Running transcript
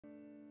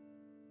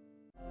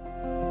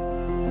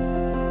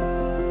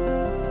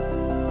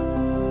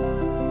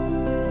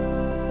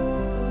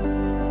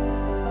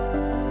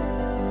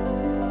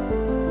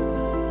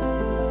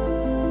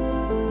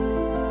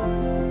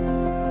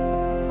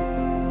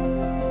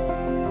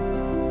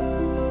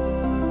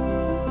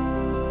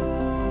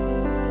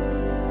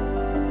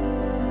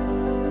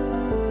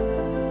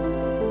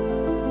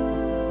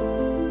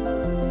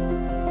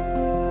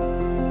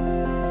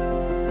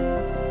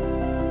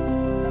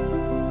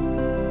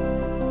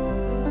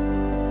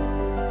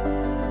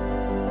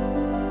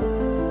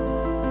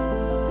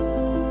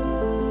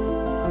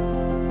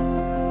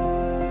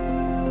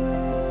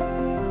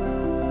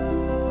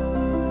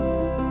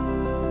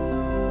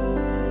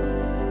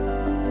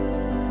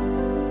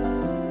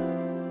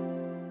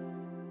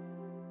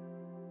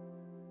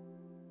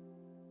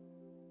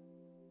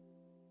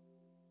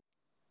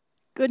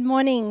Good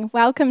morning.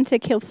 Welcome to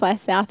Kilsyth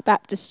South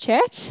Baptist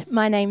Church.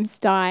 My name's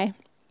Di.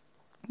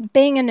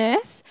 Being a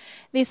nurse,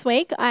 this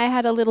week I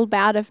had a little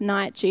bout of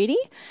night duty,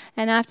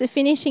 and after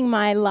finishing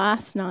my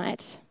last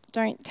night,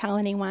 don't tell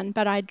anyone,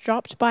 but I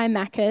dropped by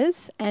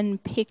Macca's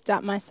and picked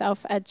up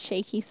myself a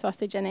cheeky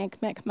sausage and egg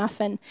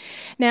McMuffin.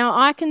 Now,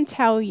 I can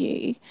tell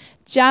you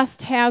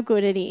just how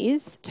good it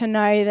is to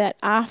know that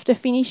after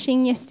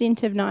finishing your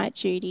stint of night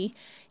duty,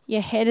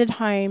 you're headed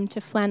home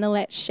to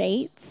flannelette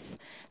sheets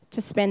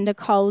to spend a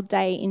cold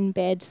day in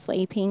bed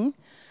sleeping,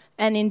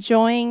 and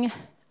enjoying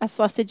a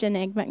sausage and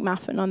egg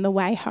McMuffin on the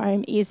way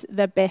home is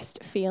the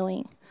best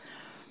feeling.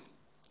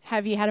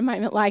 Have you had a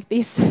moment like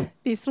this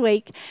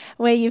week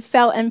where you've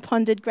felt and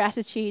pondered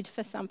gratitude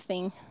for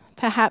something?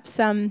 Perhaps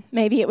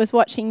maybe it was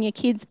watching your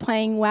kids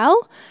playing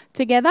well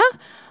together,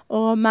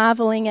 or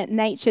marvelling at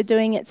nature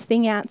doing its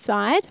thing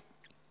outside.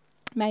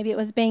 Maybe it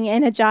was being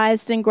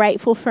energised and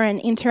grateful for an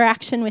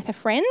interaction with a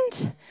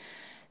friend.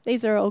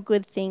 These are all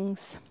good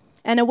things.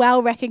 And a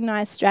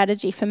well-recognised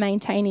strategy for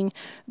maintaining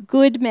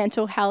good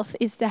mental health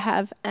is to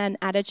have an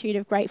attitude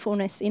of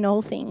gratefulness in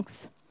all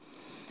things.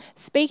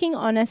 Speaking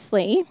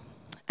honestly,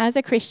 as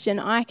a Christian,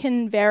 I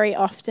can very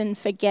often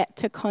forget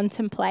to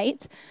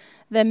contemplate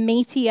the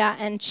meatier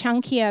and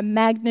chunkier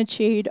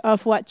magnitude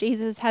of what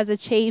Jesus has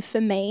achieved for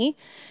me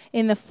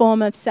in the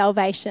form of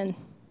salvation,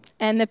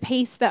 and the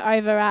peace that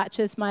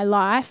overarches my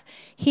life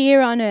here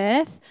on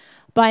earth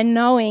by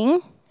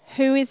knowing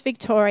who is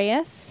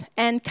victorious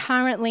and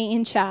currently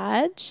in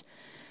charge,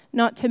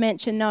 not to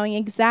mention knowing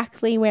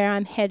exactly where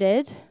I'm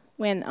headed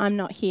when I'm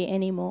not here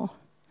anymore.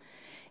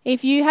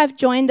 If you have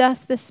joined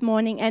us this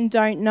morning and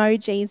don't know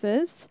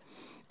Jesus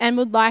and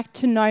would like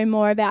to know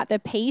more about the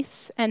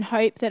peace and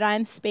hope that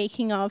I'm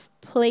speaking of,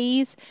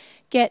 please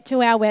get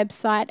to our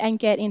website and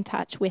get in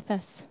touch with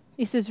us.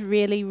 This is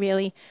really,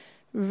 really,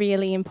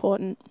 really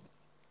important.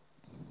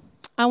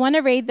 I want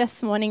to read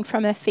this morning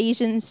from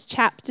Ephesians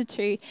chapter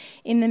 2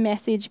 in the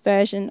Message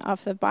version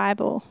of the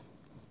Bible.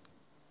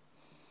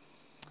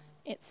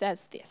 It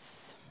says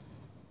this: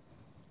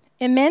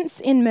 "Immense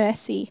in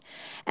mercy,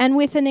 and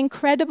with an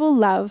incredible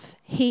love,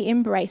 he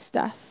embraced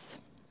us.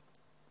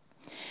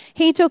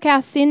 He took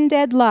our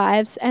sin-dead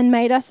lives and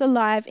made us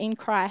alive in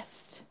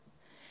Christ.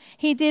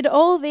 He did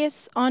all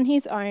this on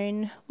his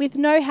own, with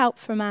no help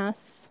from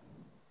us.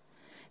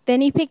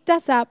 Then he picked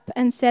us up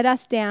and set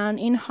us down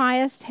in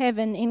highest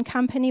heaven in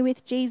company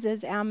with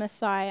Jesus, our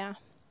Messiah.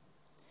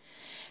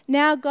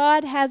 Now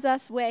God has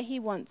us where he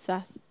wants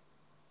us,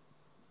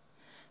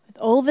 with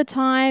all the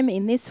time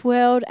in this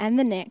world and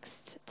the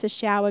next to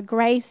shower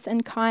grace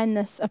and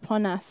kindness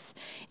upon us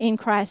in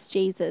Christ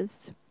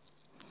Jesus.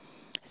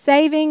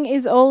 Saving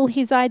is all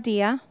his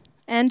idea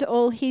and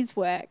all his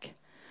work.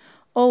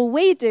 All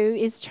we do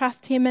is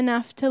trust him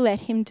enough to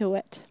let him do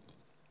it.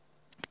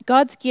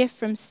 God's gift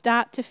from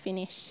start to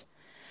finish.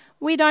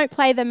 We don't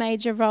play the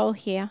major role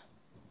here.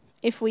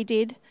 If we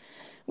did,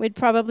 we'd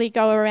probably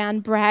go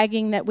around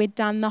bragging that we'd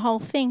done the whole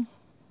thing.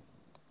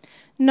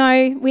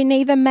 No, we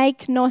neither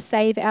make nor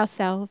save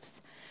ourselves.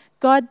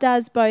 God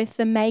does both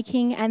the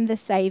making and the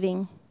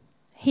saving.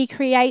 He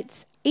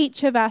creates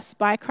each of us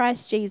by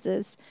Christ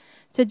Jesus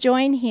to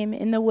join him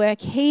in the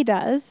work he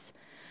does,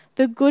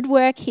 the good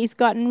work he's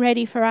gotten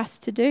ready for us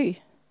to do,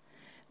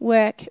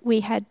 work we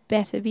had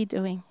better be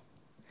doing."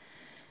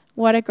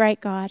 What a great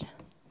God.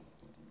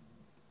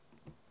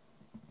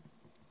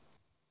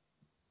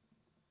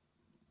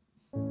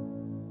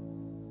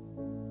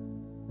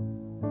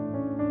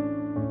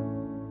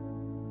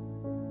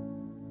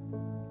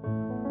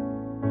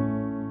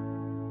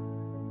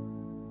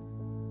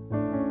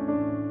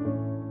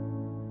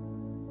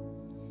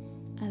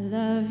 I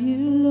love you,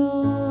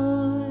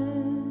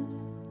 Lord.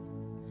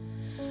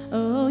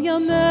 Oh, your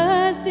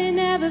mercy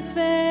never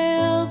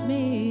fails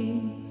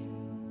me.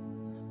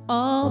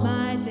 All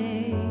my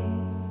days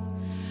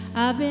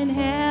I've been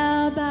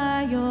held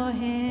by your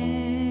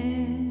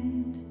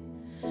hand.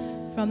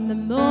 From the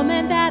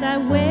moment that I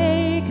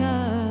wake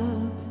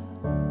up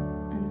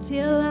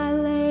until I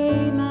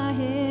lay my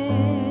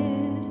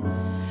head,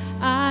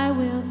 I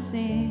will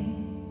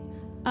sing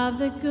of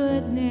the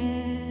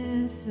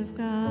goodness of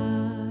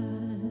God.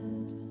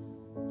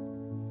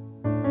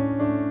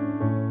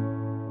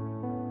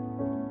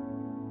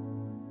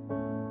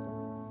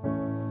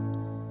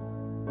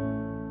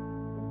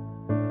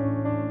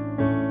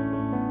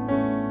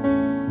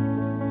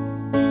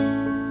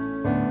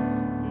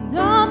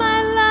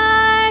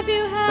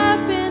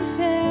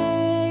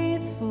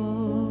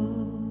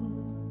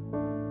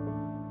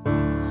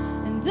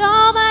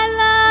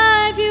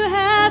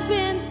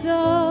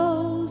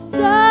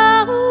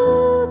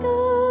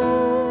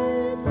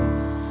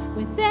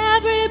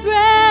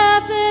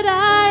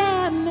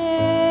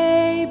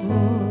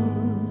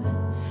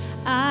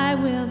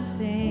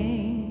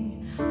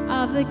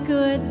 The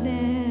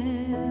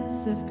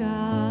goodness of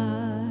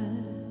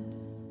God.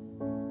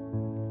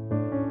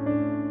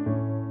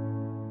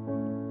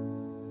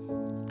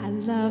 I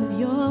love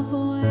your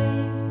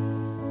voice.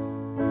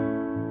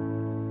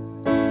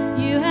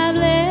 You have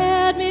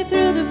led me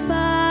through the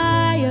fire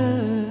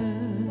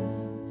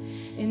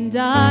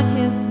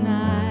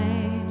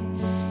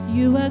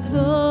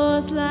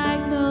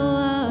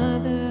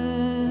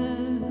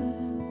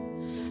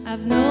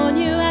known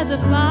you as a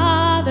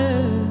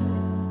father,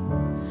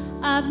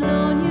 I've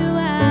known you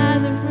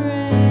as a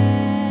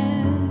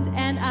friend,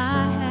 and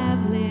I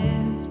have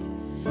lived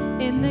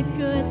in the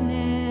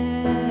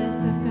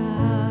goodness of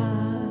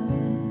God.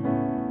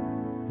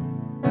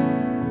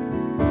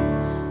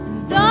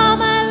 And all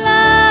my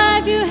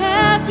life you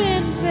have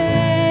been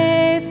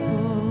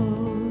faithful,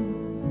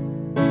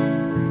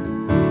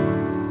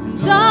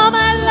 and all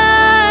my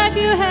life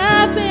you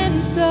have been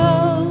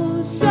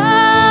so,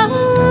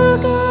 so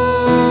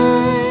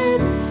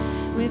good.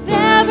 With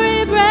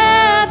every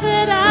breath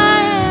that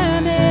I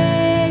am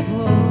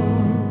able,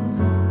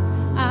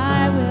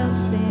 I will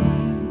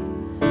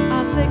sing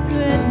of the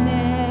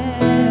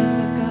goodness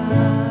of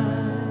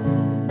God.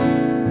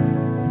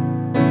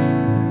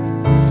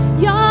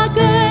 Your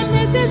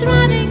goodness is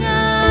running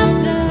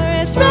after,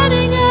 it's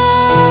running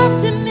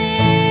after me.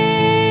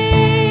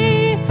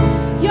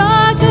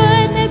 Your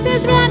goodness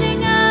is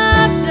running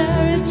after,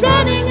 it's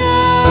running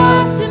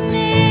after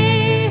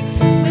me.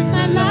 With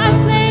my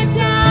life laid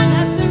down,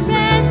 I've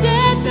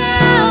surrendered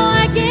now.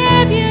 I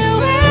give you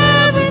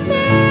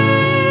everything.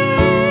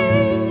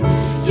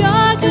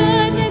 Your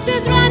goodness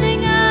is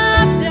running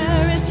after,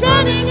 it's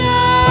running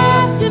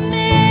after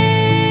me.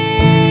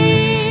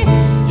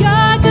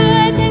 Your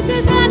goodness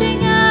is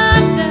running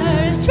after,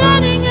 it's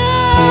running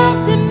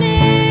after me.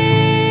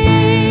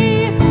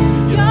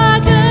 Your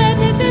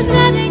goodness is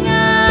running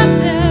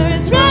after,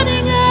 it's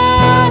running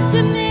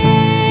after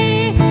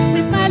me.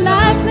 With my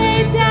life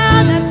laid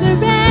down, I've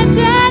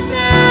surrendered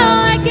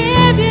now. I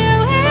give you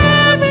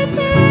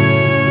everything.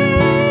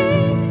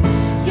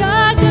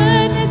 Your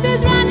goodness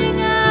is running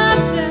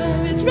after,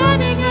 it's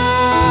running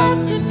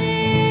after me.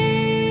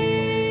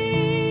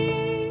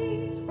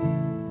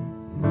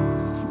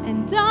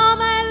 And all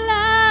my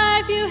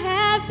life you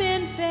have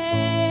been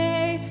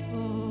faithful.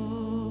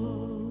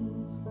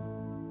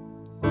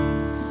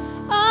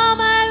 All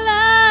my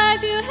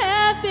life you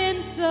have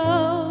been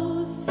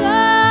so,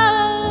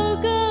 so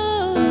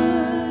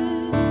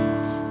good.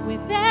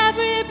 With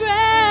every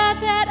breath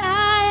that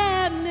I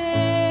am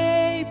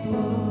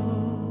able,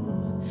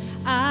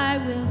 I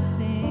will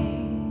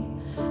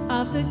sing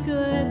of the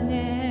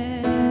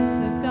goodness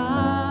of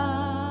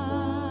God.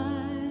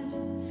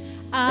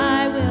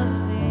 I will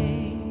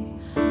sing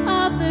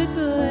of the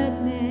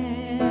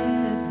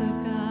goodness of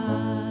God.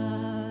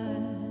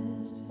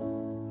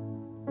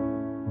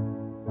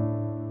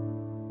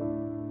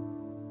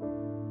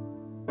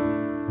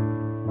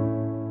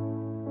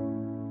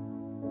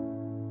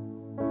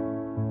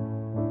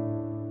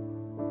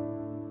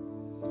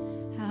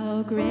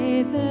 How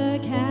great the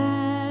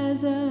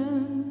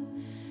chasm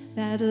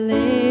that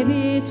lay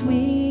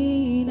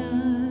between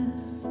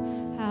us,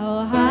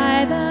 how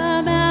high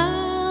the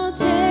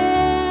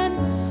mountain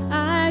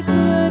I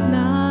could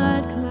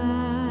not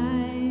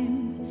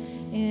climb.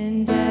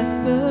 In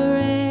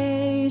desperation,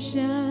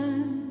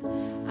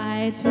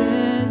 I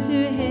turned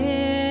to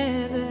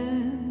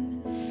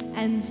heaven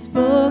and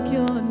spoke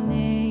your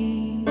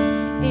name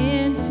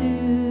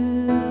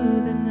into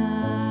the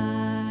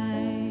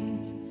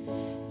night.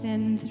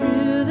 Then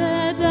through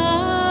the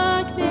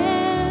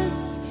darkness,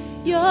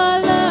 your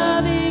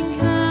loving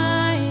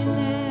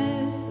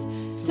kindness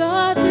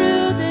tore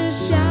through the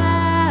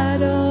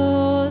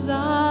shadows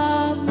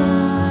of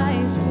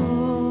my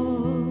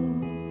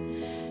soul.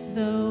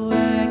 The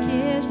work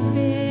is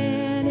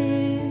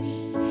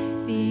finished,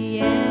 the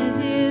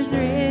end is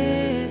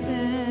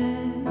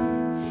written.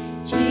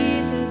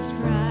 Jesus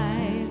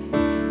Christ,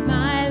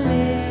 my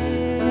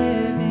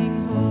living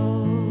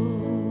hope.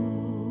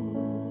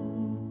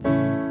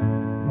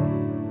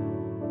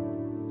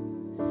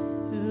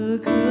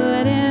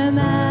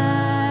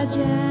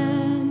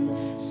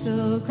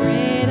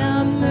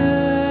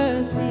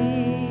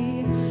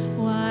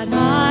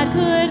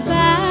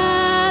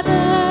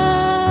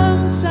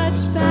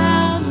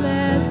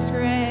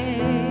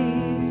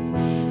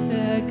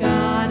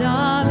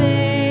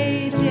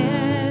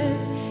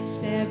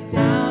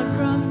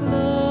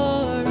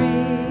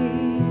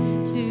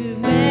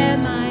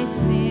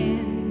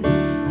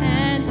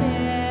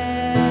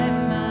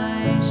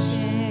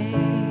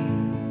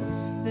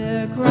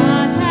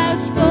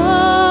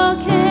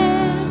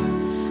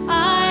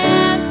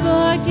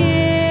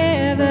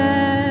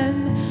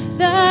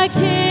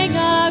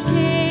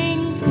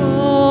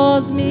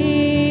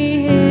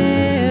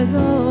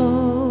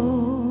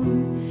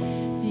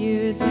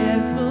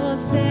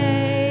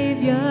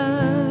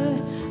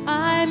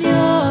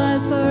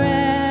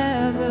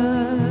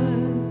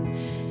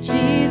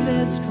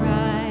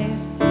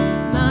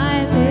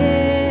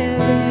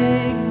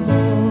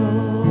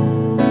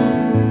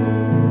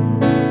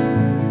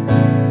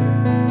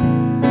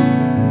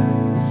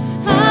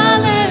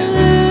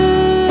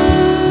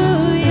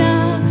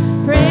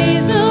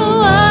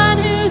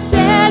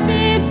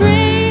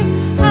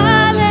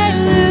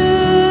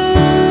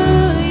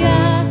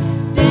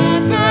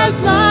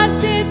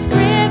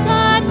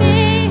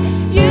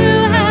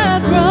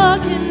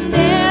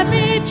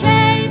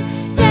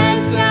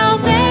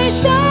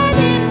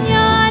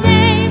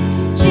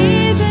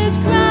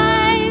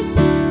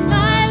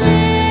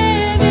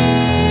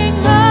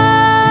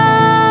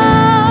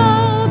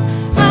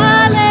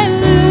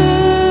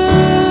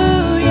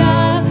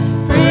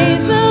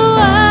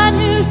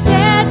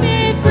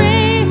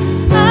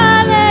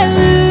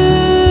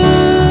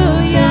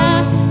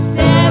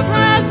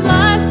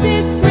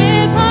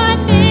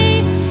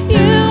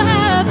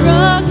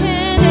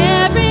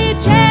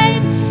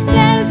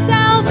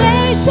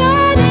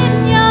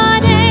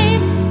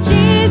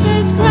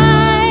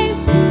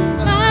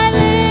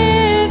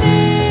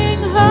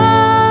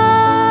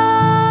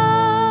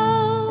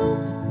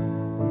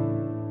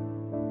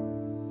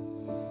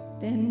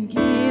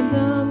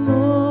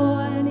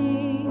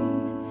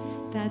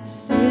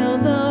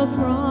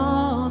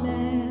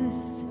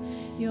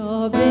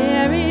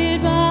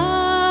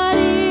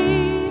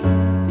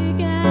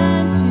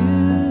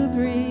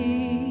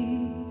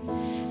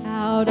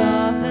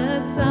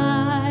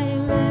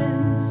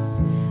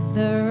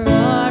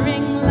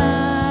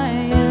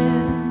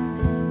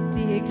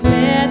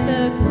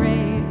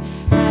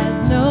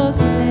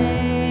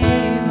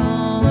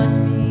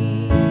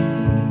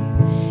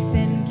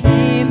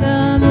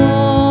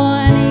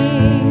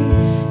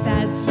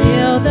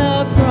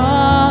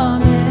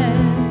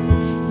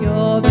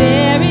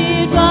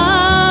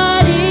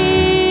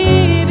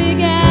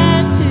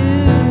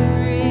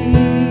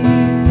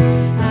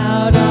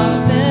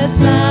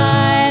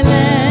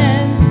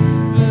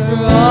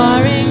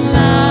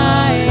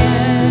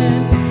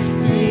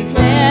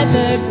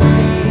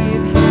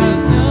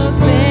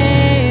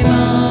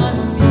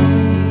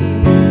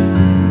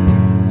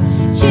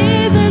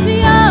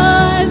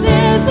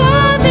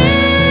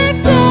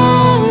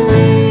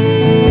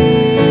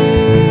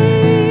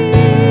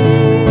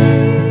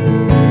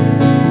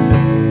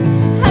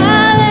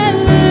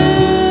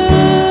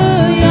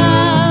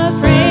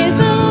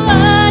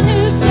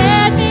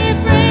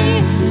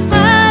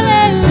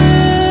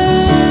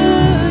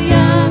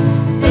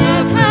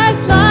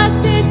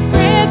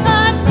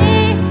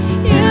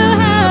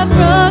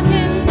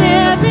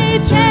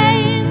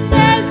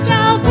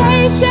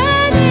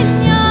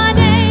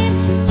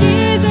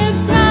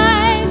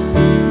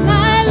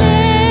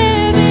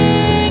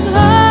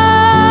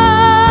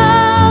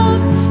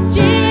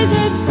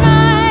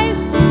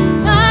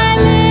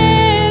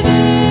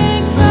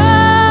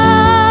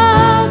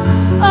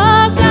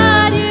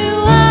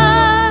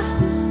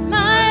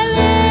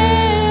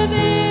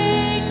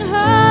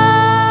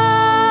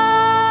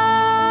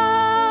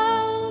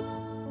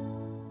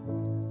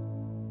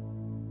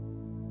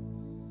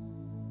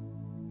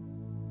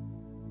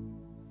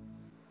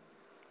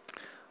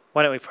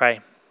 Why don't we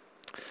pray?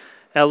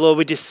 Our Lord,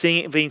 we've just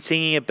been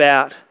singing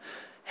about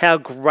how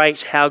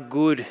great, how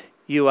good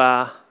you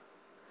are.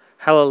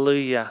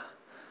 Hallelujah.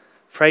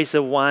 Praise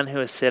the one who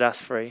has set us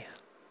free.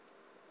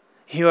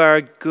 You are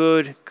a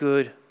good,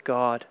 good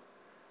God.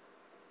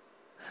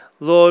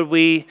 Lord,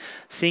 we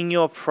sing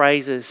your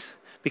praises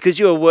because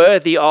you are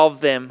worthy of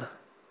them.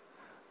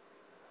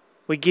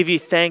 We give you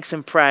thanks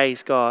and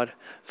praise, God,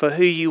 for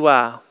who you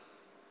are.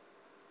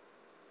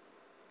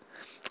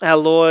 Our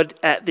Lord,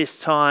 at this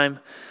time,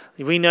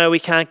 we know we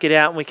can't get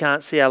out and we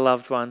can't see our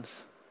loved ones.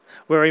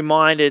 We're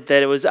reminded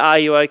that it was Are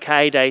You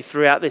OK Day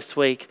throughout this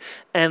week.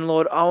 And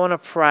Lord, I want to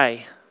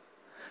pray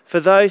for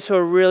those who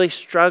are really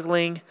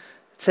struggling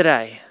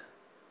today,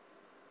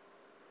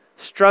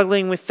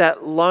 struggling with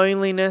that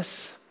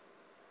loneliness,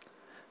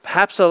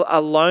 perhaps a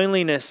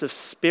loneliness of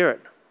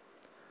spirit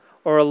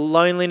or a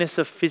loneliness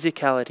of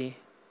physicality.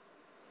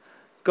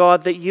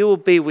 God, that you will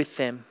be with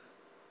them.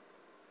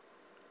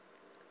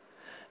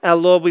 Our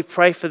Lord, we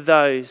pray for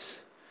those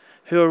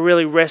who are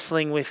really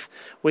wrestling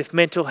with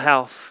mental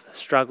health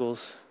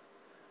struggles.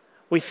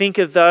 We think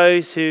of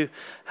those who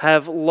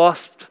have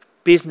lost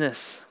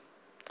business,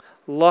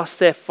 lost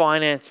their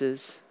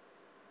finances,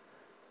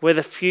 where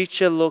the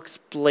future looks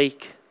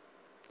bleak.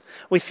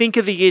 We think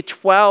of the year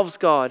 12s,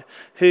 God,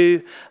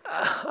 who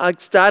are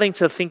starting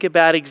to think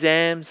about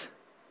exams.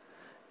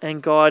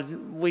 And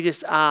God, we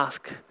just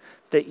ask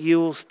that you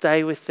will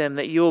stay with them,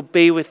 that you will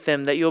be with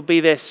them, that you'll be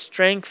their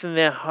strength and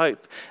their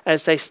hope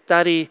as they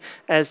study,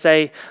 as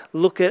they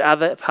look at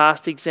other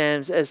past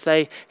exams, as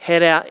they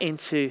head out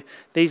into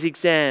these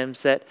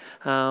exams, that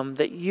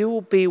you will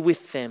be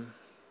with them,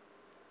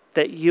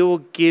 that you will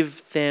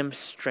give them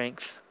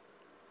strength.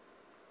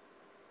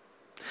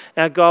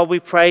 Now, God,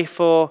 we pray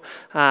for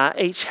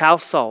each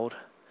household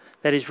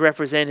that is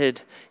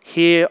represented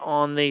here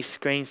on these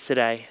screens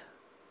today.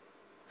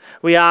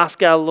 We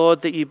ask, our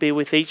Lord, that you be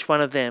with each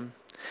one of them.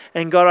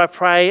 And God, I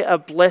pray a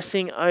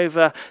blessing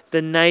over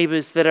the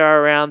neighbours that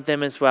are around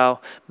them as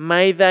well.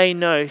 May they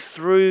know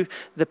through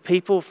the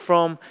people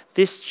from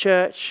this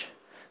church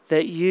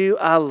that you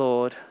are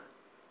Lord.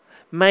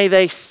 May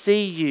they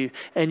see you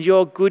and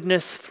your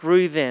goodness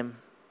through them.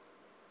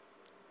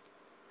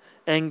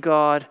 And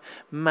God,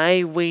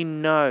 may we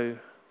know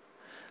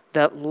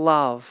that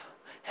love,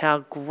 how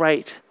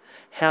great,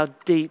 how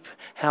deep,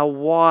 how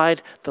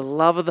wide the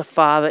love of the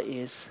Father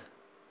is.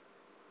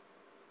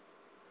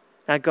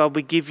 Now, God,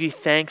 we give you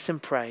thanks and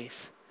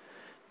praise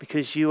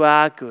because you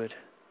are good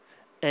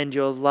and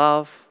your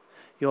love,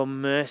 your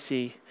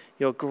mercy,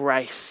 your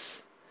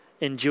grace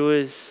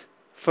endures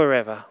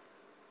forever.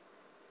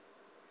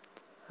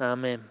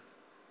 Amen.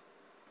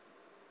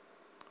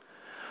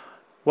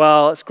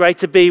 Well, it's great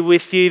to be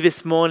with you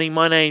this morning.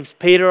 My name's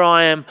Peter.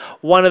 I am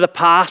one of the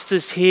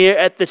pastors here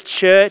at the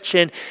church.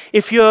 And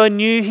if you're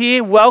new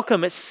here,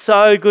 welcome. It's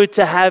so good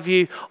to have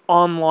you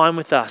online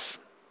with us.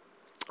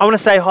 I want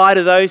to say hi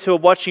to those who are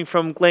watching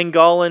from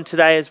Glengolan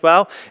today as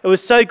well. It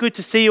was so good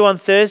to see you on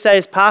Thursday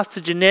as Pastor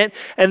Jeanette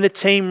and the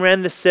team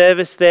ran the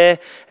service there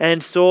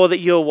and saw that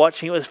you were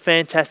watching. It was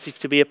fantastic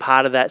to be a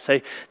part of that. So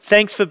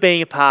thanks for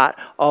being a part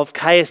of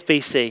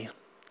KSBC.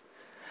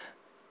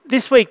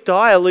 This week,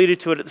 Di alluded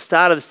to it at the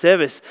start of the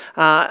service.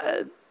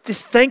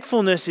 This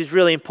thankfulness is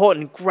really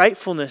important.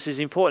 Gratefulness is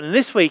important. And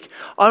this week,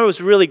 I was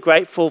really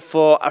grateful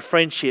for a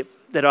friendship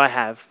that I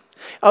have.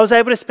 I was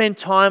able to spend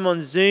time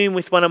on Zoom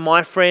with one of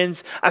my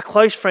friends, a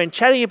close friend,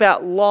 chatting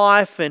about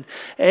life and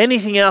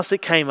anything else that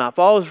came up.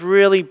 I was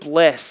really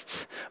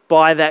blessed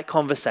by that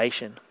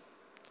conversation.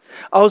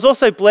 I was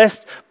also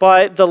blessed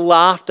by the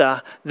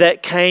laughter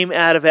that came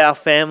out of our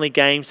family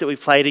games that we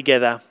play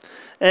together.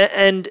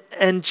 And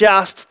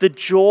just the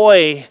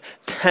joy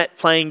that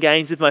playing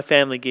games with my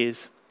family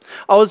gives.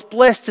 I was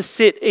blessed to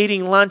sit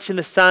eating lunch in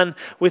the sun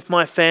with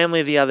my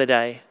family the other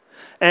day.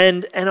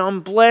 And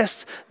I'm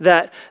blessed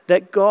that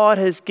God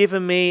has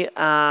given me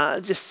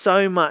just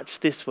so much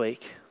this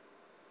week.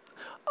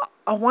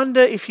 I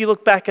wonder if you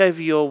look back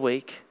over your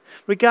week,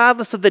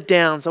 regardless of the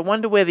downs, I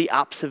wonder where the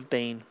ups have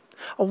been.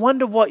 I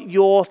wonder what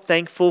you're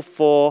thankful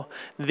for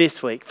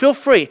this week. Feel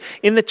free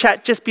in the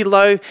chat just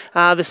below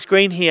the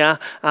screen here.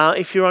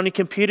 If you're on your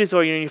computers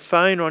or you're on your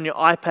phone or on your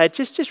iPad,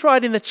 just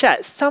write in the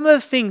chat some of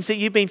the things that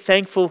you've been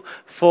thankful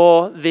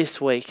for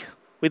this week.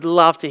 We'd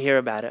love to hear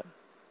about it.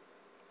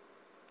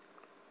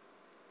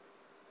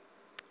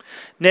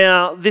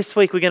 Now, this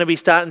week we're going to be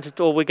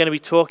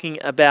talking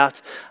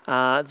about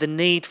the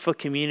need for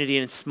community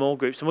in small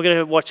groups. And we're going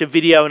to watch a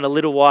video in a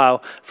little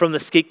while from the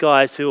Skit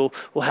guys who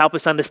will help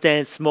us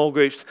understand small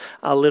groups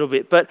a little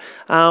bit. But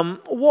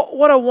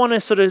what I want to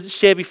sort of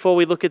share before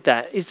we look at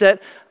that is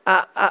that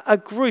a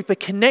group, a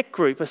connect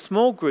group, a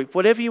small group,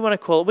 whatever you want to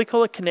call it, we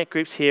call it connect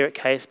groups here at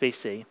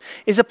KSBC,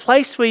 is a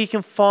place where you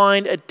can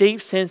find a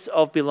deep sense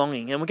of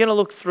belonging. And we're going to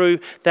look through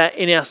that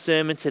in our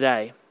sermon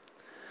today.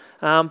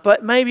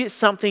 But maybe it's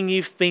something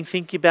you've been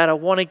thinking about. I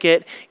want to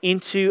get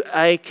into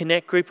a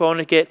connect group. I want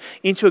to get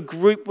into a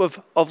group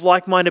of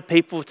like-minded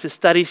people to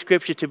study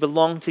scripture, to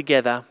belong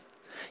together.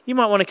 you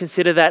might want to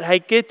consider that.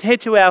 Hey,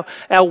 head to our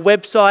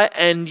website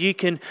and you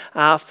can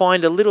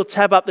find a little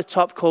tab up the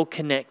top called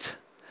Connect.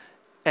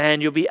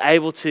 And you'll be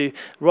able to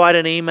write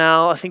an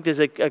email. I think there's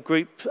a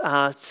group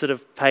sort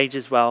of page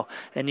as well.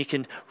 And you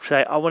can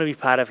say, I want to be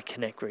part of a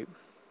Connect group.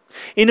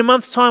 In a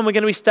month's time, we're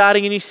going to be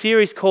starting a new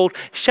series called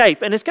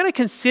Shape. And it's going to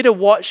consider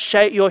what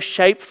your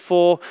shape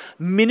for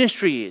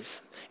ministry is.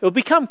 It will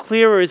become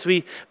clearer as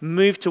we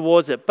move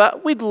towards it.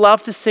 But we'd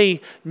love to see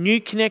new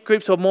Connect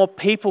groups or more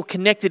people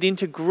connected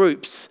into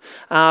groups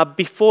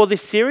before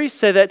this series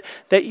so that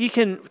you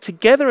can,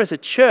 together as a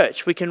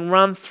church, we can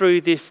run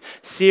through this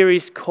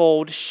series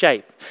called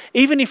Shape.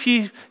 Even if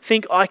you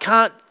think, I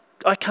can't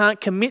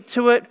commit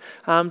to it,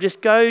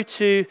 just go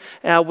to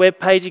our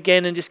webpage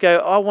again and just go,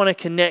 I want to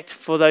connect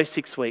for those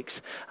 6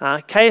 weeks.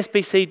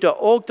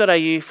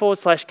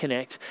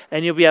 ksbc.org.au/connect,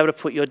 and you'll be able to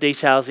put your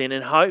details in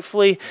and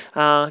hopefully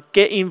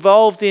get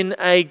involved in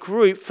a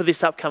group for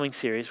this upcoming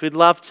series. We'd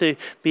love to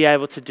be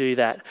able to do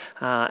that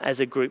as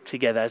a group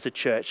together, as a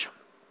church.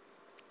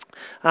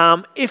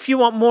 If you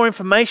want more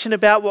information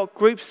about what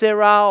groups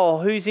there are or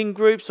who's in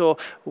groups or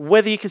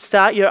whether you could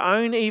start your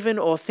own even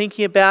or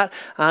thinking about,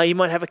 you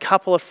might have a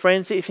couple of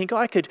friends that you think,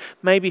 I could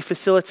maybe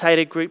facilitate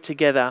a group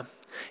together.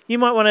 You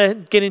might want to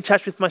get in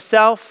touch with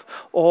myself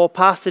or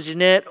Pastor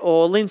Jeanette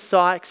or Lynn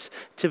Sykes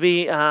to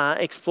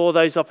explore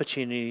those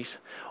opportunities.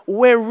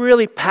 We're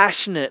really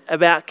passionate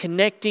about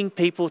connecting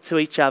people to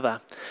each other.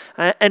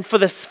 And for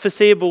the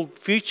foreseeable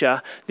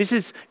future, this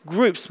is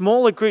groups,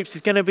 smaller groups,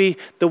 is going to be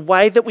the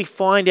way that we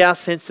find our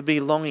sense of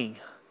belonging.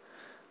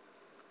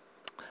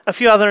 A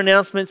few other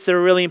announcements that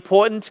are really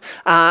important.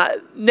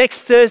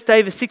 Next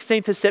Thursday, the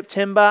 16th of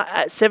September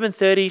at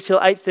 7:30 till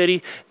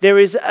 8:30, there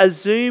is a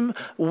Zoom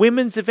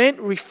women's event,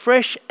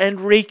 Refresh and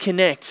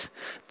Reconnect.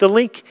 The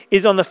link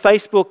is on the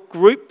Facebook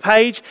group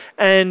page,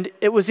 and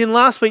it was in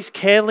last week's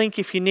care link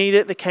if you need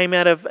it, that came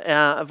out of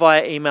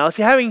via email. If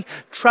you're having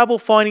trouble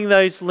finding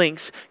those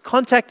links,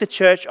 contact the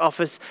church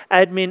office,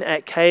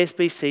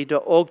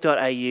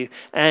 admin@ksbc.org.au,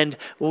 and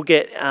we'll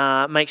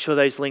make sure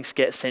those links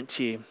get sent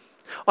to you.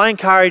 I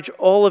encourage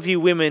all of you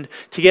women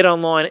to get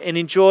online and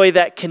enjoy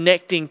that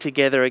connecting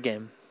together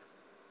again.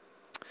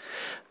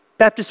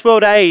 Baptist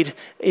World Aid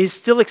is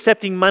still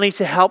accepting money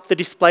to help the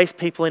displaced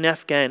people in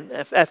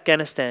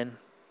Afghanistan.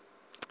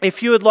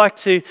 If you would like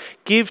to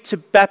give to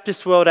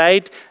Baptist World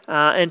Aid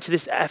and to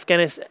this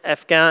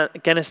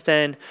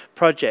Afghanistan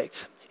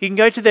project, you can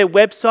go to their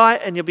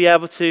website and you'll be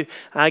able to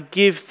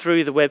give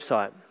through the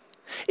website.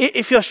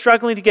 If you're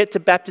struggling to get to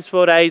Baptist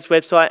World Aid's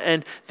website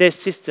and their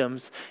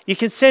systems, you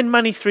can send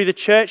money through the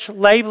church,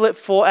 label it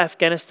for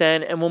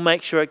Afghanistan, and we'll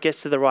make sure it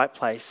gets to the right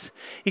place.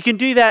 You can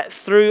do that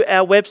through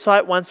our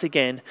website once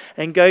again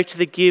and go to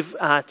the Give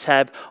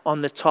tab on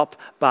the top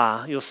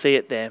bar. You'll see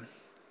it there.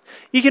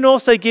 You can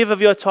also give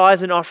of your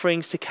tithes and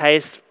offerings to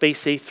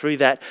KSBC through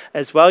that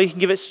as well. You can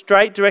give it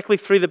straight directly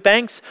through the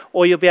banks,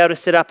 or you'll be able to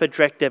set up a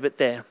direct debit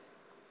there.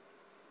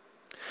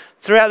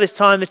 Throughout this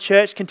time, the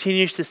church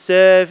continues to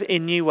serve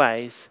in new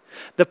ways.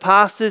 The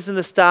pastors and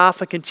the staff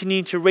are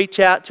continuing to reach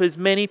out to as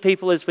many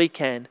people as we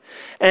can.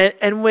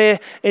 And we're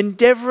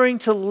endeavouring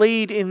to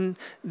lead in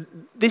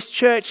this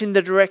church in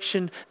the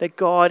direction that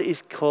God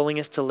is calling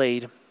us to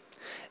lead.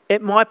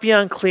 It might be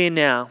unclear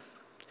now,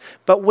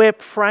 but we're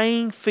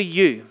praying for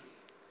you.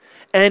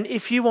 And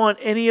if you want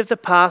any of the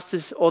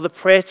pastors or the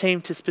prayer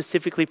team to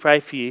specifically pray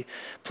for you,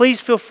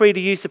 please feel free to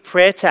use the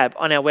prayer tab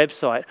on our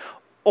website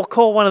or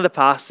call one of the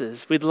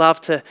pastors. We'd love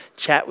to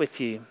chat with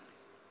you.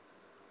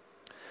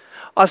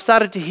 I've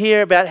started to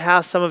hear about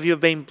how some of you have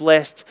been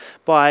blessed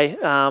by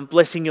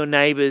blessing your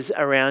neighbours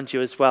around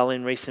you as well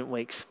in recent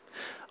weeks.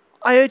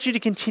 I urge you to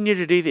continue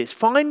to do this.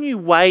 Find new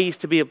ways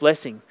to be a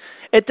blessing.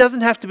 It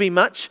doesn't have to be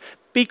much.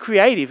 Be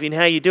creative in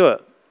how you do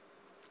it.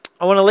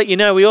 I want to let you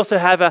know we also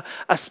have a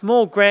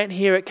small grant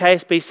here at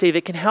KSBC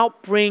that can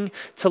help bring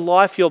to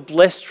life your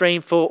blessed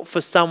stream for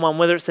someone,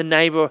 whether it's a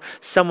neighbour or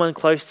someone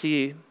close to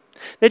you.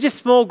 They're just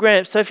small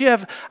grants. So if you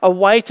have a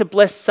way to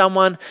bless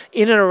someone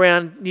in and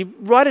around, you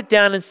write it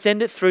down and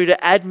send it through to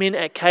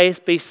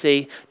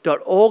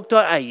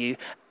admin@ksbc.org.au,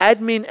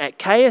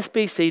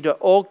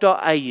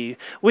 admin@ksbc.org.au,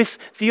 with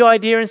the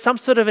idea and some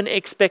sort of an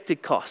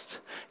expected cost.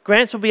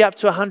 Grants will be up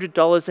to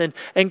 $100,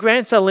 and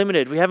grants are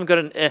limited. We haven't got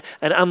an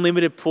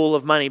unlimited pool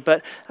of money.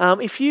 But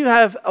if you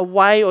have a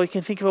way, or you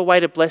can think of a way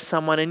to bless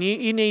someone, and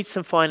you need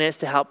some finance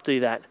to help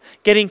do that,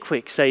 get in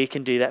quick so you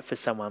can do that for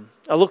someone.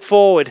 I look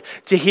forward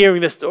to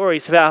hearing the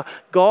stories of how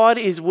God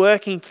is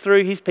working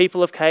through his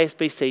people of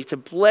KSBC to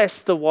bless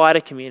the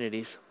wider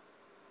communities.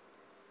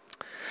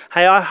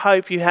 Hey, I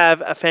hope you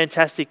have a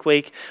fantastic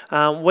week.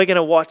 We're going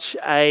to watch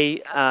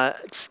a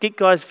Skit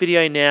Guys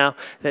video now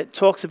that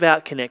talks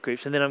about connect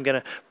groups, and then I'm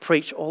going to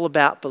preach all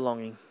about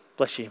belonging.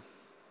 Bless you.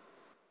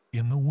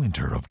 In the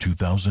winter of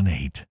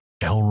 2008,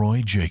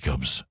 Elroy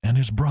Jacobs and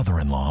his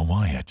brother-in-law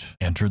Wyatt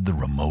entered the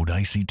remote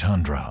icy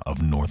tundra of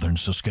northern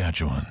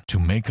Saskatchewan to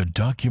make a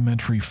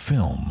documentary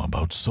film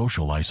about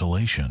social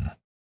isolation.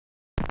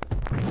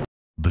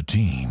 The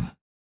team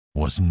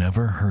was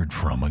never heard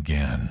from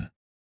again.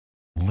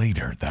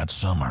 Later that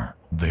summer,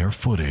 Their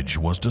footage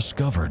was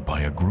discovered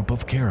by a group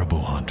of caribou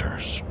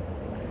hunters.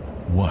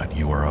 What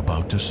you are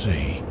about to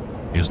see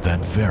is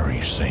that very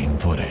same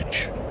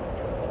footage.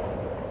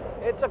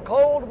 It's a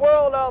cold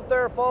world out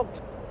there,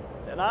 folks.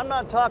 And I'm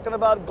not talking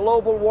about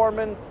global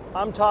warming.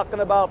 I'm talking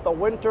about the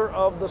winter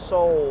of the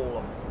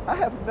soul. I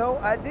have no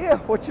idea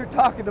what you're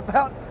talking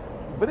about,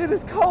 but it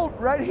is cold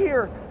right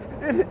here.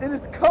 It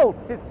is cold.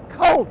 It's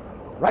cold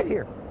right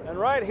here. And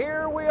right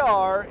here we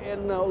are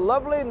in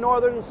lovely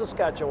northern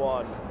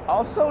Saskatchewan.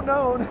 Also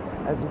known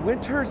as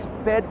winter's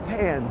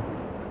bedpan.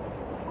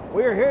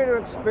 We're here to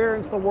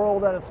experience the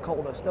world at its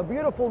coldest, a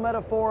beautiful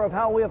metaphor of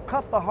how we have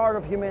cut the heart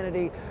of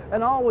humanity,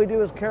 and all we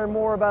do is care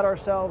more about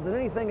ourselves than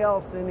anything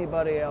else than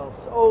anybody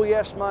else. Oh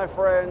yes, my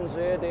friends,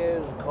 it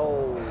is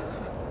cold.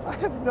 I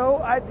have no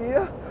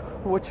idea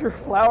what your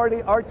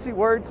flowery, artsy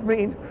words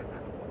mean,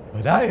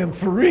 but I am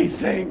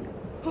freezing.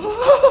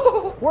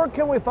 Where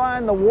can we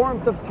find the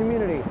warmth of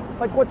community?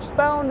 Like what's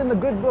found in the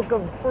good book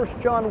of 1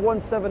 John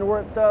 1:7,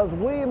 where it says,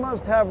 we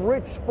must have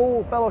rich,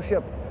 full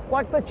fellowship,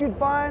 like that you'd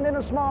find in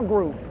a small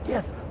group.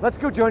 Yes, let's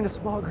go join a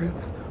small group,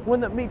 one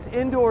that meets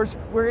indoors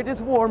where it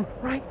is warm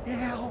right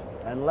now.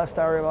 And lest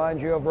I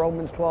remind you of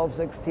Romans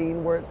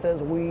 12:16, where it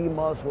says we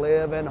must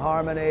live in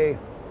harmony.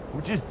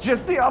 Which is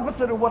just the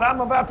opposite of what I'm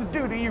about to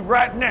do to you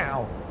right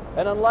now.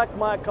 And unlike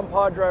my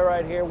compadre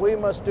right here, we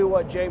must do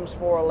what James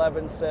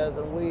 4:11 says,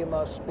 and we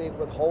must speak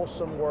with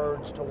wholesome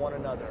words to one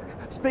another.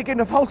 Speaking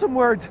of wholesome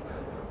words,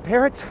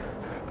 parents,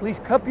 please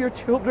cup your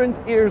children's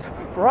ears,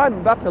 for I'm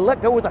about to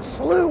let go with a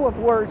slew of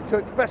words to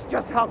express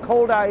just how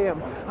cold I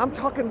am. I'm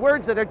talking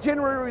words that are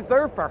generally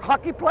reserved for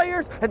hockey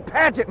players and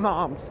pageant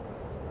moms.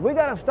 We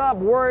gotta stop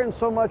worrying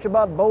so much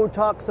about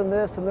Botox and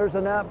this, and there's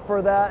an app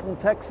for that, and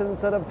texting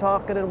instead of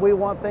talking, and we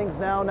want things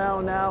now,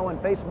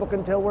 and Facebook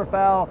until we're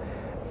foul.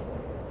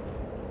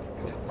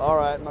 All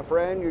right, my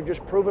friend, you're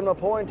just proving my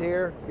point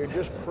here. You're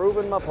just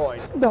proving my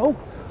point. No,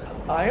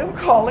 I am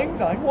calling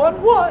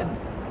 911.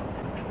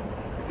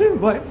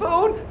 My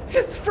phone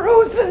is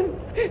frozen.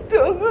 It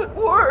doesn't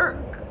work.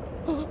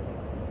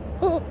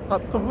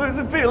 I'm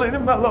losing feeling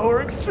in my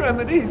lower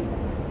extremities.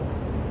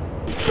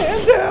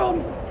 Stand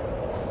down.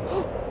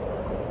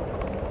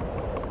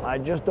 I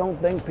just don't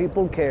think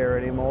people care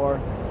anymore.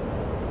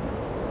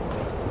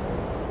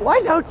 Why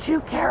don't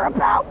you care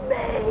about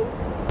me?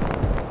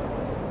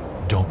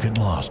 Don't get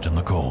lost in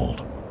the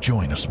cold.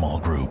 Join a small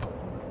group.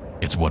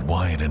 It's what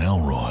Wyatt and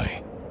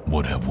Elroy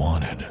would have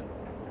wanted.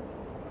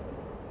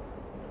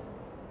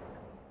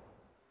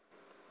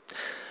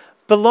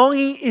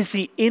 Belonging is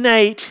the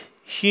innate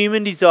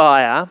human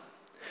desire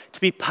to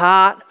be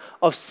part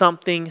of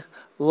something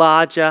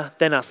larger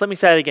than us. Let me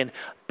say it again.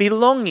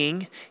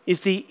 Belonging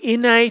is the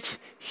innate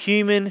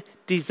human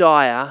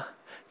desire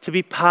to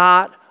be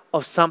part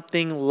of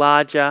something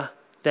larger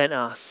than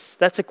us.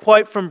 That's a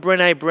quote from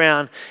Brené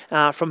Brown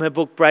from her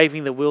book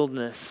Braving the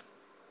Wilderness.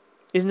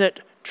 Isn't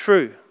it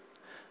true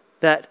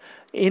that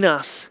in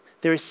us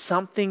there is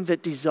something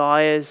that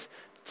desires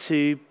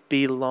to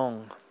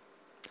belong?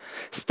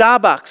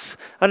 Starbucks,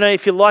 I don't know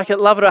if you like it,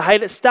 love it or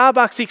hate it,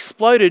 Starbucks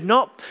exploded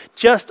not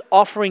just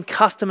offering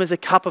customers a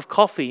cup of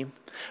coffee,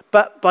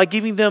 but by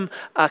giving them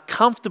a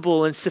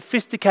comfortable and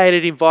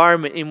sophisticated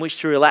environment in which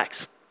to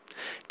relax.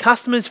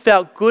 Customers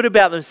felt good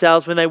about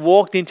themselves when they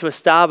walked into a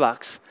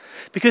Starbucks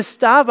because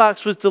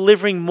Starbucks was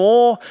delivering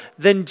more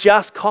than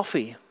just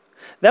coffee.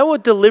 They were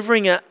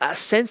delivering a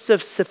sense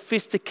of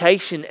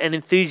sophistication and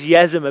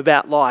enthusiasm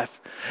about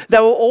life. They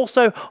were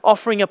also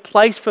offering a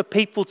place for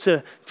people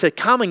to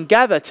come and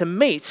gather, to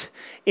meet,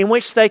 in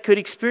which they could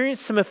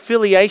experience some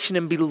affiliation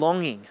and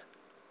belonging.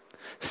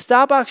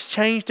 Starbucks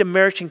changed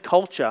American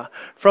culture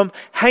from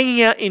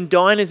hanging out in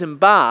diners and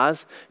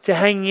bars to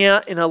hanging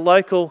out in a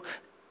local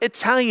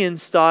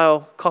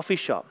Italian-style coffee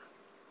shop.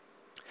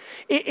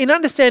 In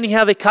understanding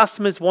how their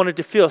customers wanted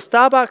to feel,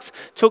 Starbucks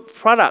took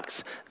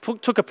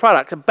a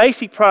product, a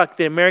basic product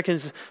that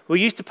Americans were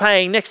used to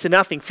paying next to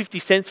nothing, 50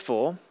 cents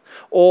for,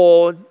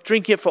 or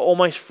drinking it for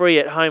almost free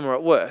at home or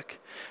at work.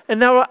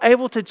 And they were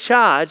able to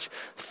charge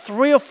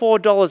 $3 or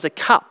 $4 a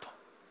cup.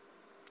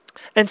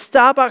 And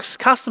Starbucks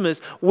customers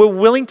were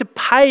willing to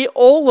pay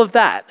all of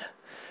that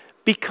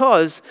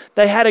because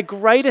they had a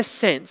greater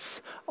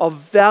sense of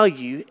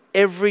value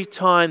every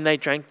time they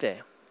drank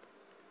there.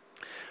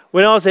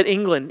 When I was in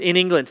England,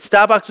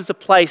 Starbucks was a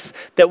place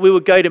that we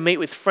would go to meet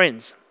with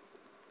friends.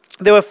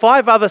 There were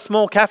 5 other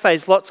small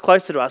cafes lots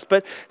closer to us,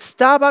 but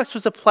Starbucks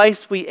was a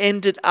place we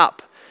ended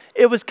up.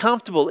 It was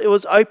comfortable, it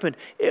was open,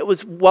 it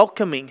was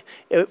welcoming.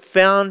 It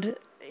found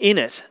in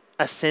it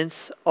a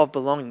sense of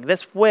belonging.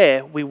 That's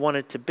where we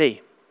wanted to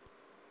be.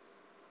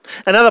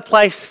 Another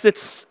place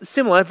that's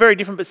similar, very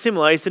different but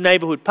similar, is the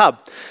neighbourhood pub.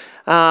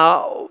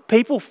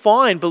 People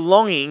find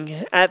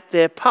belonging at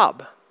their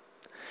pub.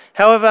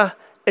 However,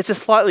 it's a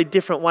slightly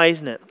different way,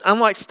 isn't it?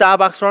 Unlike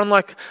Starbucks or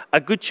unlike a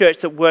good church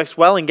that works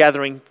well in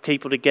gathering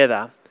people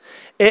together,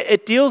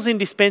 it deals in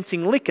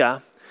dispensing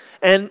liquor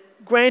and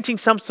granting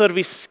some sort of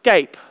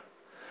escape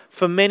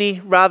for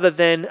many rather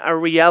than a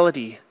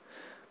reality.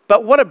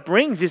 But what it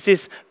brings is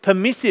this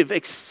permissive,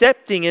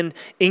 accepting, and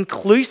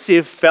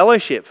inclusive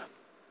fellowship.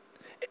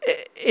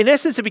 In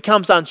essence, it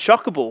becomes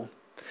unshockable.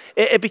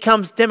 It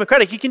becomes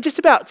democratic. You can just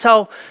about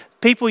tell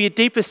people your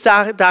deepest,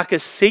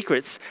 darkest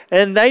secrets,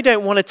 and they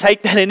don't want to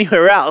take that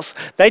anywhere else.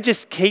 They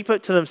just keep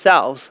it to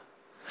themselves.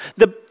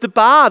 The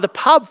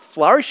pub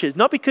flourishes,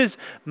 not because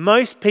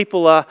most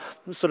people are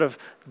sort of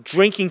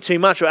drinking too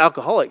much or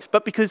alcoholics,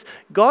 but because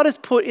God has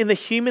put in the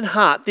human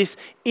heart this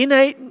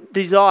innate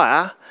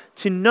desire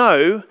to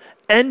know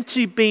and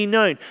to be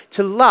known,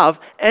 to love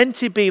and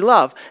to be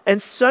loved.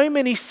 And so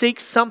many seek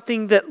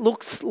something that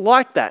looks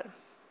like that.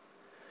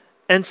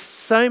 And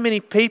so many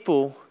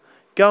people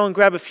go and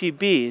grab a few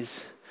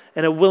beers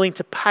and are willing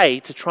to pay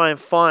to try and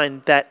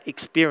find that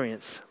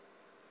experience.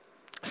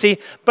 See,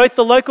 both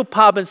the local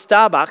pub and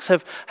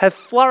Starbucks have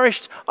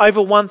flourished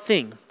over one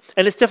thing.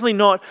 And it's definitely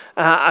not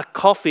a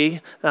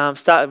coffee,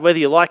 whether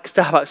you like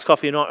Starbucks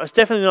coffee or not. It's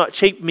definitely not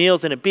cheap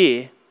meals and a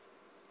beer.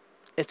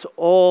 It's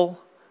all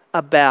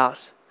about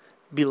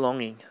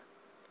belonging.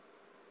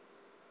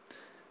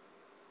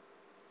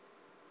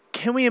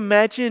 Can we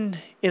imagine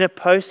in a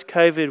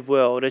post-COVID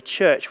world a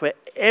church where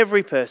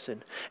every person,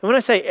 and when I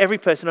say every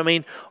person, I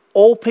mean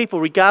all people,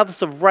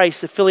 regardless of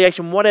race,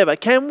 affiliation, whatever,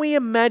 can we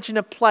imagine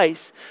a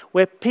place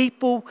where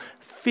people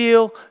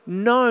feel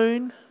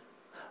known,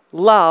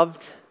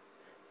 loved,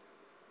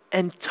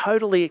 and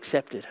totally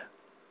accepted?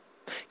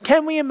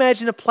 Can we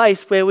imagine a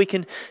place where we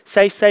can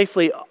say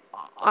safely,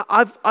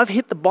 I've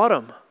hit the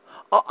bottom.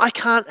 I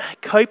can't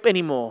cope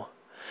anymore.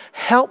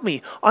 Help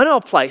me. I know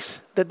a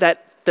place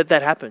that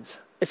happens.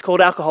 It's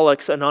called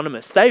Alcoholics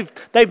Anonymous. They've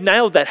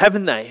nailed that,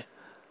 haven't they?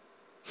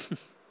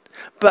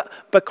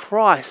 But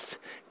Christ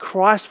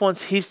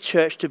wants his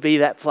church to be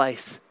that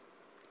place.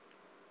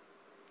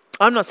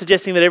 I'm not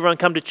suggesting that everyone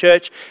come to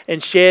church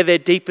and share their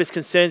deepest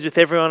concerns with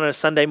everyone on a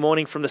Sunday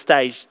morning from the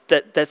stage.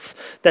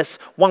 That's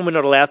one, we're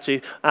not allowed to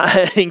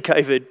in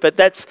COVID, but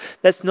that's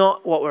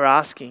not what we're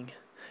asking.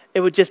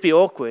 It would just be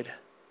awkward.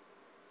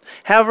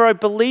 However, I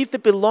believe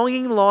that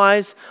belonging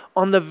lies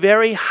on the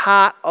very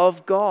heart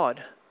of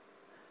God.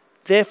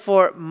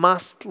 Therefore, it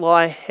must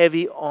lie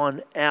heavy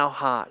on our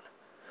heart,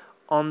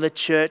 on the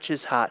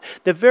church's heart.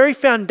 The very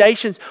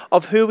foundations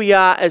of who we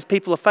are as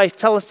people of faith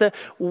tell us that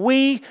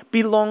we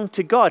belong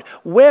to God.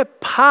 We're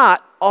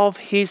part of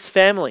his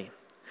family.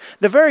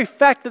 The very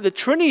fact that the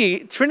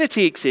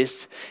Trinity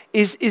exists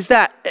is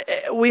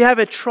that we have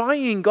a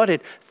triune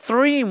Godhead,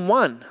 3 in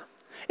 1.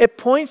 It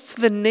points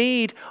to the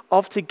need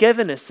of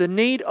togetherness, the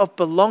need of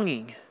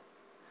belonging.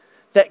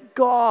 That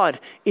God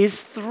is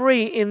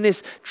 3 in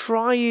this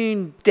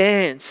triune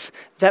dance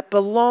that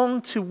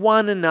belong to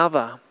one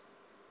another.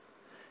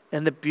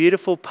 And the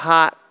beautiful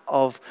part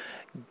of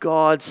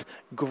God's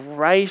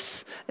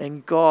grace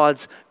and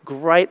God's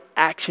great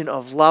action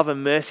of love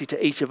and mercy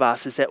to each of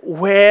us is that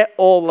we're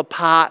all a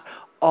part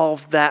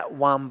of that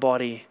one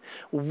body.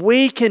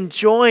 We can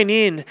join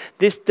in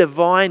this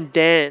divine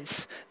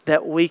dance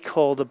that we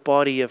call the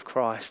body of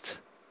Christ.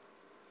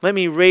 Let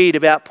me read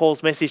about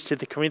Paul's message to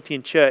the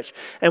Corinthian church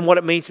and what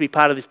it means to be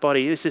part of this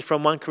body. This is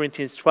from 1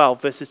 Corinthians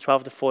 12, verses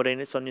 12 to 14.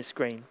 It's on your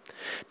screen.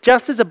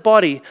 Just as a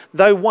body,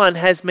 though one,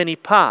 has many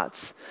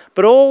parts,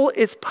 but all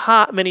its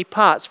many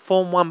parts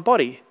form one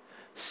body,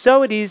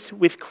 so it is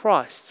with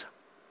Christ.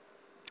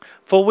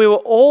 For we were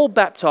all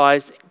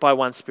baptized by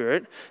one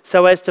Spirit,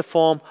 so as to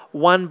form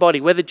one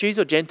body, whether Jews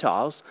or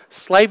Gentiles,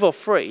 slave or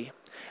free,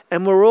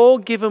 and we're all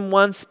given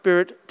one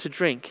Spirit to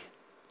drink.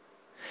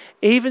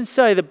 Even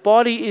so, the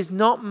body is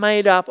not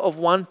made up of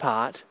one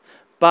part,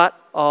 but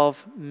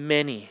of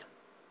many.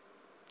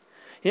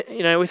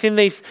 You know, within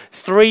these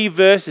 3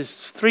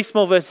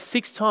 small verses,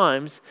 6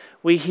 times,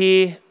 we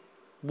hear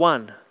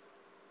one.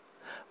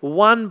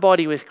 One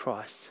body with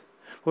Christ.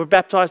 We're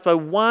baptized by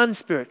one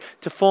Spirit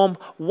to form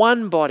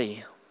one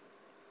body.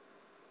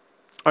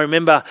 I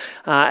remember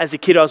as a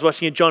kid I was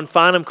watching a John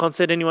Farnham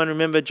concert. Anyone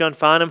remember John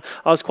Farnham?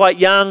 I was quite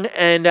young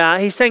and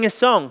he sang a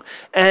song.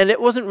 And it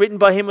wasn't written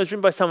by him, it was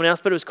written by someone else,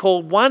 but it was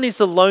called One is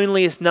the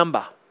Loneliest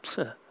Number.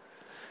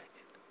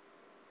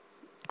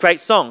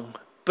 Great song.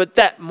 But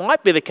that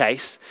might be the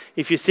case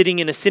if you're sitting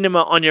in a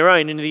cinema on your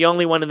own and you're the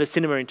only one in the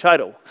cinema in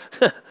total.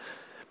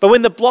 But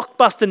when the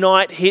blockbuster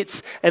night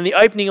hits and the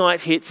opening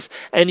night hits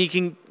and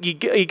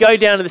you go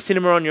down to the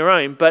cinema on your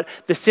own, but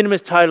the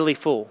cinema's totally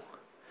full.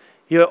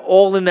 You're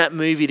all in that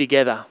movie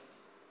together.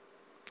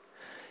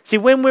 See,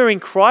 when we're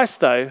in Christ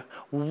though,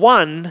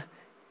 1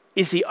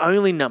 is the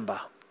only number.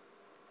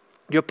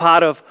 You're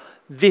part of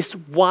this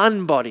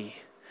one body.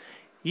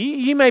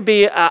 You may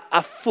be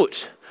a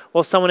foot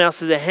while someone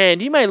else is a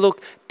hand. You may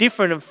look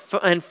different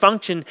and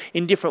function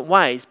in different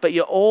ways, but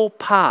you're all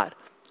part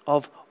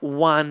of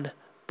one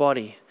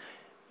body.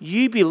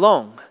 You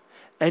belong,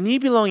 and you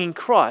belong in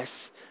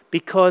Christ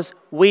because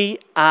we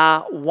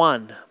are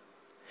one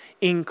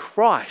in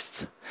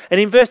Christ. And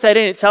in verse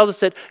 18, it tells us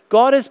that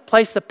God has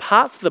placed the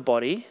parts of the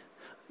body,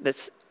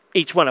 that's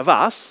each one of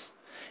us,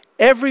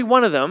 every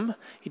one of them,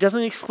 he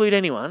doesn't exclude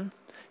anyone,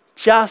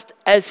 just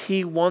as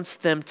he wants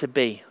them to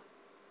be.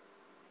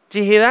 Do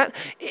you hear that?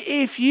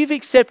 If you've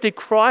accepted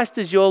Christ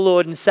as your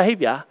Lord and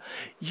Savior,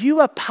 you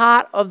are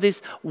part of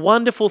this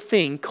wonderful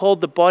thing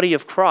called the body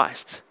of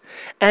Christ.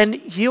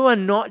 And you are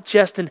not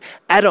just an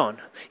add-on.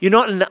 You're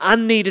not an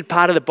unneeded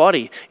part of the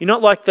body. You're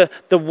not like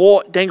the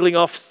wart dangling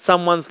off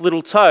someone's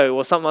little toe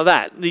or something like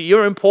that.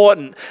 You're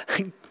important.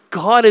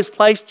 God has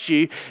placed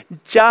you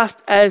just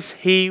as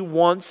He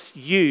wants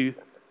you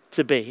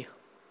to be.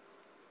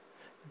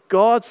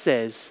 God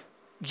says,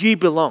 you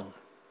belong.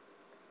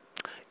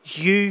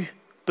 You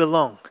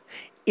belong.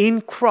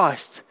 In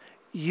Christ,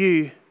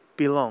 you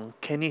belong.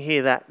 Can you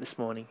hear that this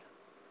morning?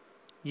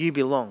 You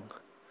belong.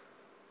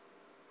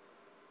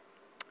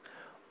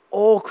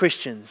 All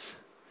Christians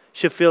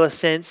should feel a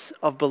sense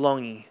of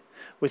belonging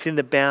within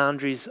the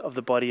boundaries of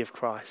the body of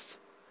Christ.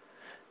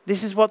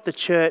 This is what the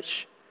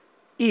church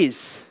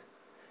is.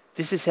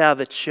 This is how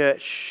the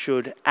church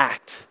should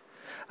act.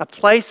 A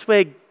place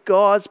where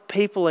God's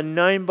people are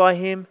known by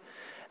Him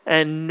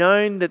and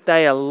known that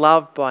they are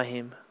loved by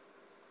Him.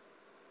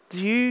 Do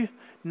you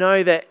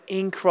know that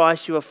in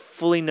Christ you are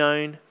fully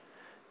known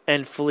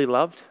and fully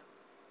loved?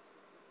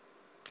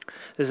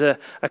 There's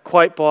a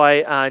quote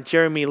by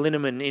Jeremy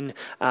Lineman in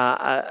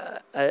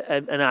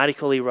an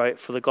article he wrote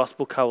for the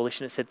Gospel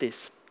Coalition. It said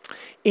this: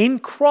 in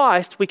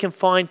Christ we can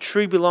find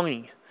true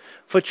belonging.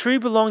 For true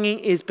belonging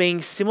is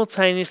being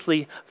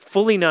simultaneously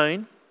fully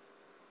known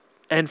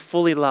and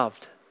fully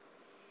loved.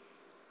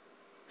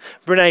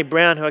 Brene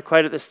Brown, who I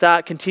quoted at the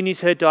start,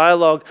 continues her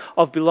dialogue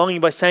of belonging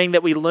by saying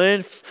that we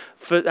learn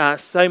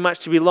so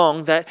much to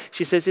belong that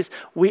she says this: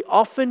 we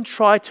often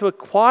try to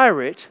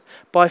acquire it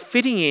by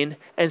fitting in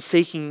and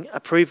seeking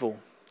approval.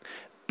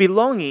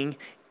 Belonging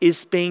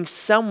is being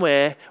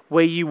somewhere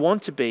where you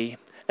want to be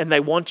and they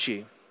want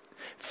you.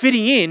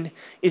 Fitting in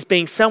is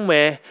being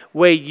somewhere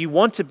where you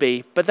want to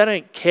be, but they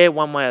don't care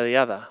one way or the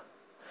other.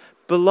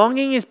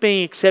 Belonging is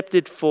being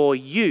accepted for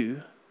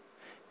you.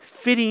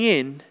 Fitting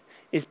in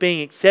is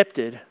being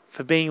accepted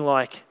for being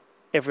like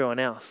everyone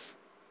else.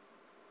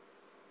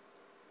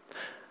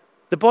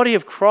 The body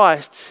of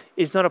Christ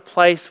is not a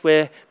place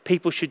where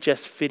people should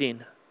just fit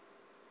in.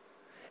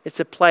 It's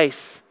a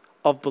place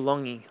of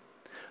belonging.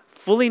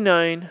 Fully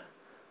known,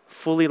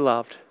 fully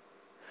loved.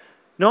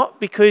 Not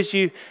because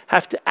you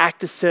have to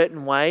act a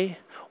certain way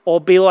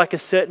or be like a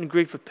certain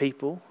group of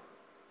people.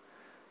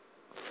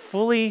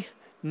 Fully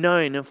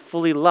known and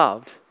fully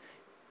loved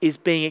is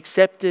being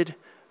accepted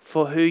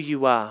for who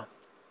you are.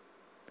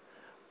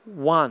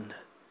 One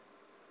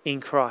in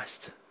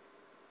Christ.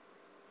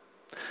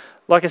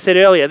 Like I said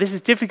earlier, this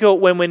is difficult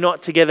when we're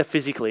not together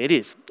physically. It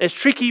is. It's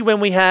tricky when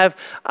we have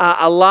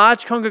a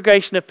large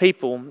congregation of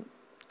people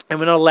and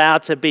we're not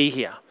allowed to be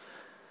here.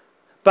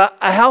 But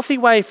a healthy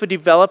way for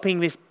developing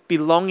this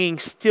belonging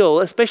still,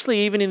 especially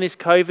even in this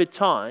COVID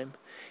time,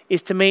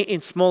 is to meet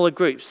in smaller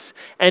groups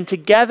and to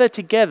gather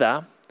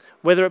together,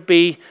 whether it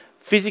be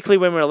physically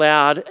when we're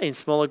allowed in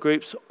smaller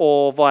groups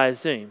or via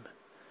Zoom.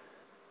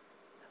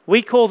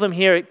 We call them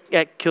here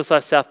at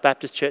Kilsyth South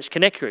Baptist Church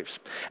Connect Groups.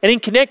 And in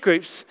Connect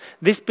Groups,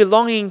 this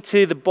belonging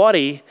to the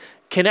body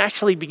can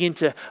actually begin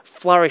to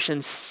flourish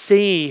and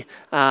see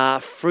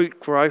fruit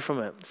grow from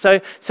it. So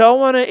I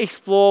want to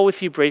explore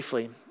with you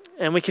briefly,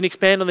 and we can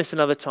expand on this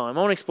another time.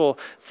 I want to explore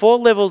 4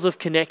 levels of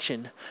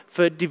connection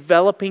for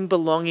developing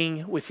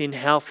belonging within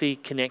healthy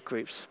Connect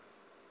Groups.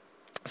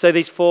 So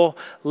these 4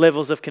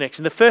 levels of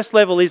connection. The first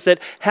level is that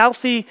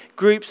healthy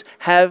groups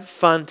have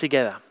fun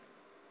together.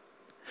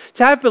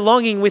 To have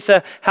belonging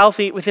within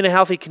a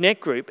healthy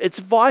Connect group, it's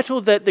vital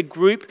that the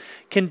group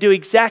can do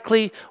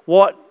exactly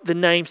what the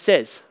name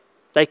says.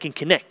 They can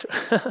connect.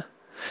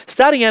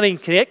 Starting out in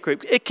Connect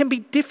group, it can be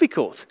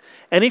difficult.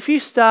 And if you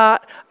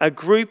start a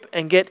group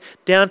and get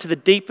down to the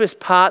deepest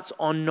parts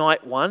on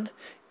night 1,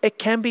 it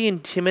can be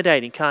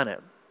intimidating, can't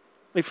it?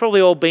 We've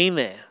probably all been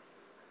there.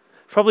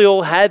 Probably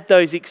all had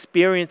those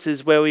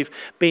experiences where we've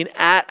been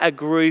at a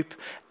group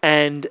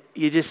and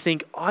you just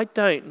think, I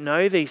don't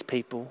know these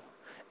people,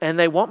 and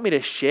they want me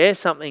to share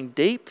something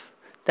deep.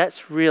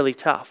 That's really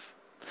tough.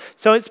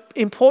 So it's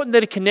important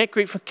that a Connect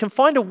group can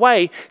find a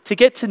way to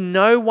get to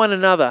know one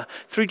another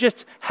through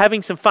just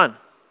having some fun.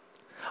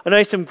 I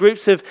know some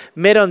groups have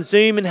met on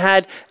Zoom and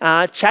had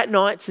chat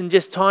nights and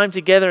just time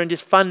together and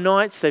just fun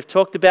nights. They've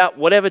talked about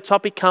whatever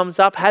topic comes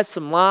up, had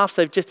some laughs.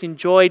 They've just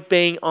enjoyed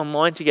being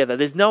online together.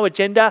 There's no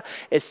agenda.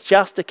 It's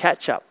just a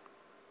catch up.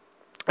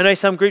 I know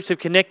some groups have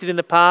connected in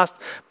the past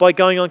by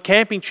going on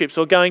camping trips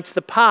or going to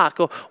the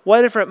park or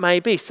whatever it may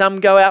be. Some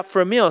go out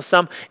for a meal.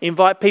 Some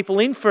invite people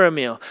in for a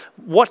meal.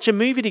 Watch a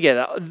movie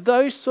together.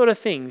 Those sort of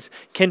things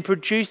can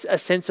produce a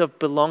sense of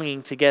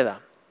belonging together.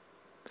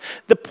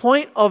 The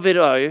point of it,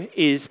 though,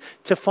 is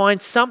to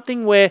find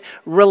something where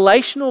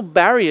relational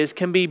barriers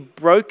can be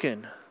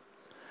broken.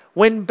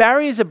 When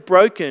barriers are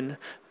broken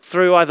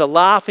through either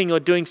laughing or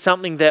doing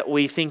something that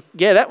we think,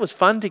 yeah, that was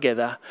fun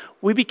together,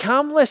 we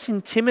become less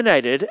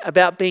intimidated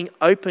about being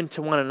open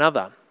to one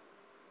another.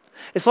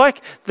 It's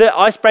like the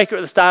icebreaker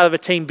at the start of a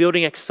team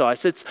building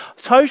exercise. It's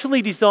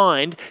totally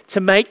designed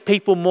to make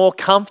people more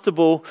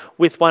comfortable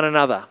with one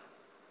another.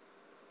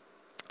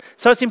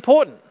 So it's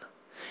important.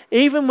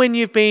 Even when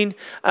you've been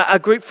a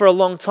group for a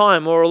long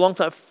time,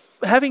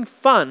 having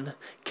fun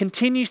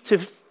continues to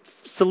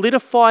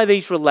solidify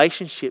these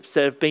relationships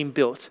that have been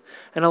built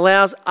and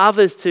allows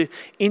others to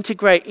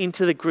integrate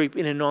into the group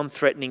in a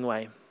non-threatening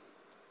way.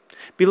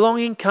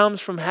 Belonging comes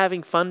from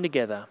having fun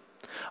together.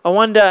 I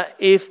wonder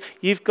if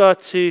you've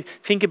got to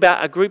think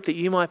about a group that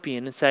you might be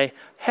in and say,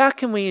 how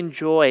can we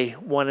enjoy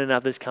one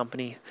another's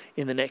company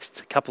in the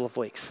next couple of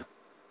weeks?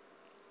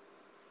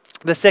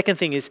 The second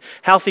thing is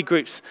healthy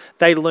groups.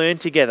 They learn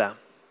together.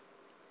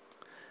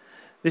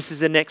 This is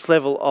the next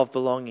level of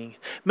belonging.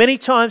 Many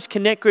times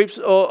connect groups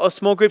or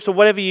small groups or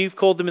whatever you've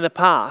called them in the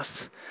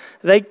past,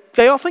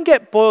 they often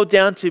get boiled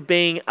down to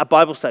being a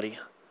Bible study.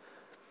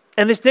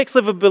 And this next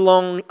level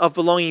of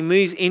belonging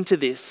moves into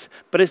this,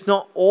 but it's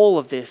not all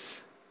of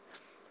this.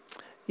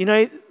 You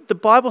know, the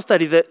Bible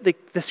study,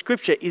 the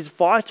scripture is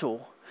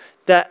vital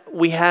that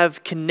we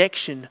have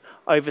connection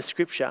over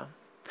scripture.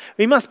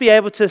 We must be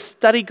able to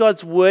study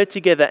God's word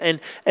together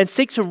and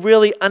seek to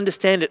really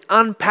understand it,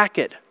 unpack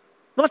it.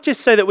 Not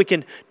just so that we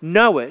can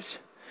know it,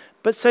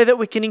 but so that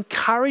we can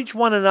encourage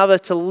one another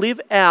to live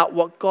out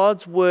what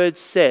God's word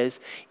says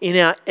in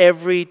our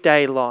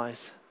everyday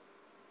lives.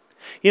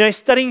 You know,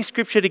 studying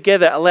scripture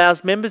together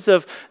allows members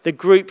of the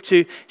group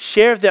to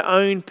share their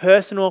own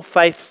personal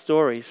faith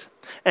stories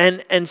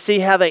and see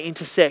how they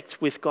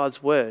intersect with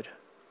God's word.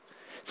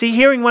 See,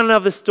 hearing one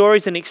another's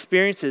stories and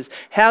experiences,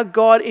 how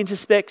God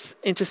intersects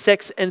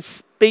and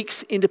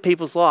speaks into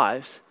people's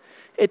lives,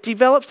 it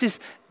develops this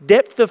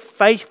depth of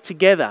faith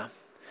together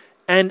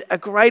and a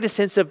greater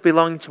sense of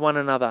belonging to one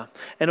another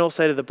and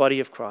also to the body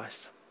of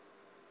Christ.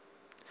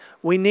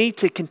 We need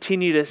to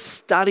continue to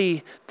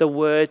study the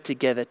word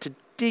together, to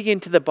dig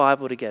into the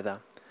Bible together.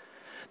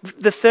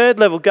 The third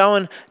level,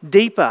 going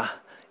deeper,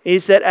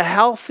 is that a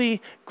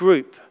healthy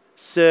group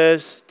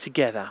serves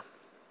together.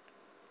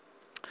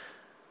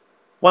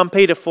 1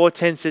 Peter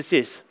 4:10 says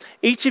this,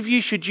 each of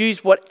you should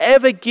use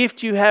whatever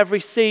gift you have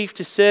received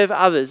to serve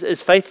others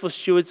as faithful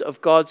stewards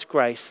of God's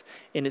grace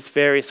in its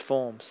various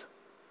forms.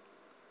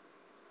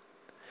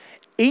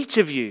 Each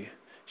of you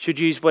should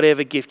use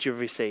whatever gift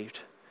you've received.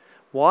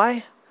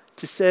 Why?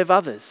 To serve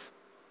others.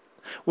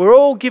 We're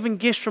all given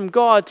gifts from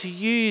God to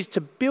use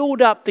to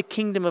build up the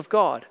kingdom of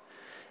God.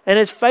 And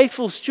as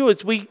faithful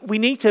stewards, we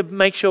need to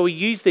make sure we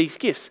use these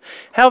gifts.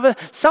 However,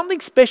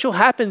 something special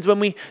happens when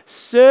we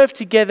serve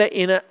together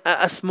in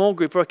a small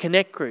group or a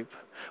connect group.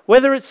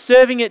 Whether it's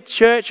serving at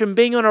church and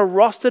being on a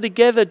roster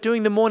together,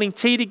 doing the morning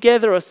tea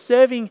together, or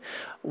serving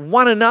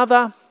one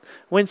another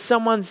when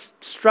someone's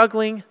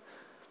struggling,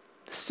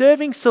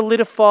 serving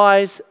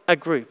solidifies a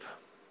group.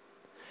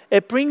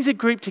 It brings a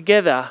group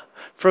together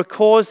for a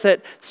cause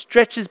that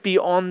stretches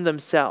beyond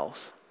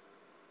themselves.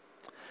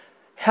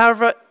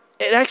 However,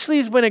 it actually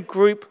is when a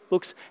group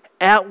looks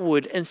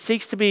outward and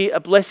seeks to be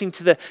a blessing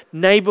to the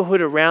neighborhood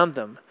around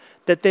them,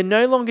 that they're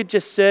no longer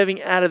just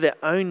serving out of their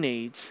own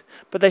needs,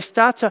 but they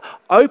start to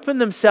open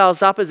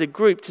themselves up as a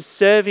group to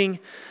serving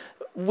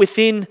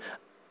within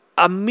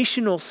a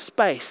missional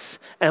space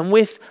and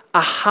with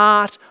a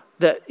heart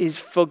that is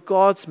for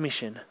God's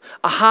mission,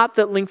 a heart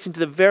that links into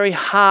the very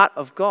heart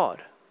of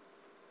God.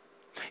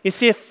 You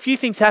see, a few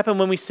things happen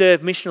when we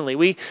serve missionally.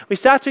 We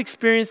start to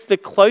experience the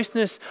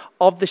closeness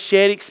of the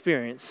shared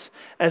experience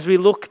as we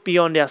look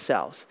beyond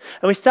ourselves.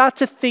 And we start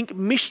to think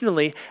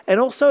missionally and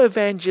also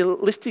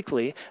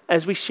evangelistically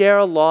as we share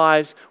our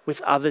lives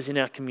with others in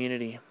our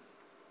community.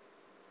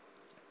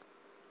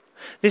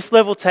 This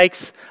level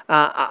takes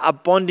a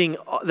bonding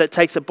of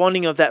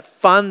that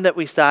fun that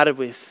we started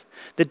with,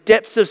 the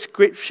depths of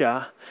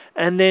scripture,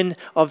 and then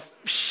of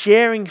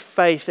sharing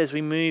faith as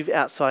we move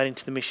outside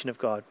into the mission of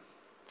God.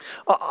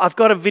 I've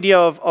got a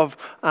video of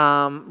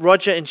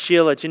Roger and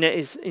Sheila. Jeanette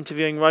is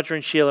interviewing Roger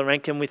and Sheila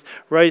Rankin with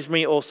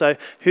Rosemary also,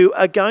 who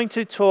are going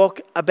to talk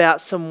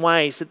about some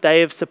ways that they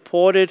have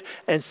supported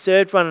and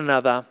served one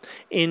another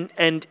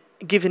and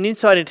give an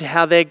insight into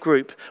how their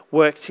group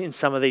works in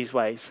some of these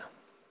ways.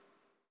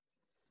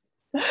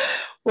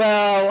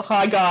 Well,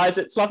 hi guys.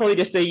 It's lovely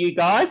to see you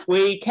guys.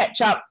 We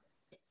catch up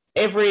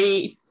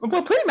pretty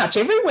much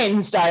every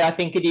Wednesday, I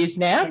think it is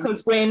now,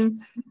 because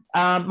when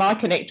my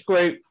Connect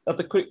group, or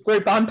the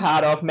group I'm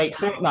part of, meet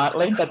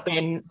fortnightly, but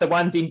then the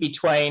ones in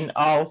between,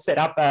 I'll set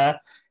up a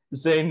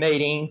Zoom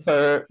meeting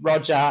for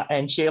Roger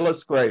and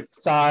Sheila's group.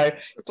 So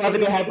it's lovely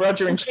to have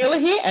Roger and Sheila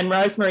here and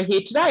Rosemary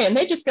here today, and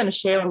they're just going to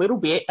share a little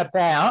bit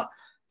about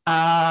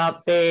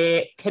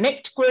their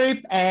Connect group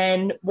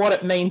and what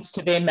it means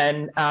to them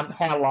and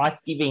how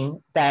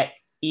life-giving that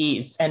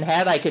is and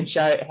how they can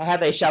how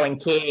they're showing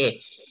care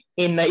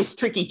in these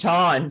tricky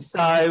times.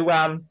 So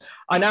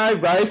I know,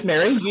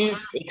 Rosemary,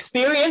 you've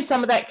experienced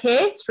some of that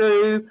care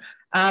through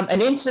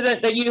an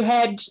incident that you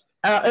had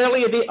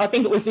earlier. I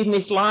think it was in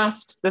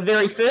the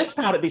very first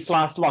part of this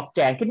last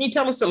lockdown. Can you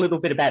tell us a little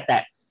bit about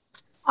that?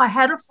 I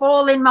had a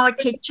fall in my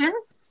kitchen,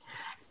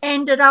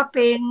 ended up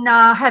in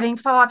having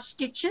 5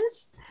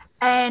 stitches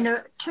and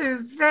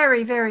 2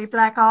 very, very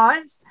black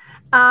eyes.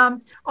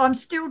 I'm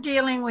still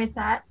dealing with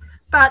that.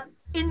 But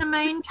in the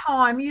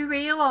meantime, you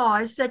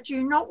realise that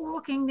you're not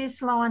walking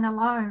this line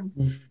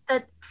alone,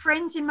 that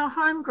friends in my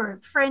home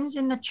group, friends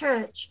in the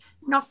church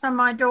knocked on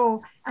my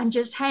door and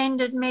just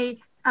handed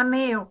me a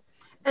meal.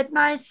 It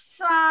made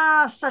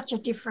such a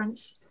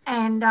difference,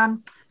 and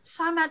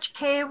so much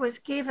care was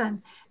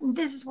given. And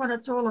this is what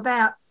it's all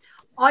about.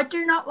 I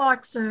do not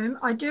like Zoom.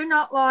 I do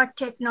not like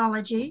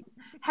technology.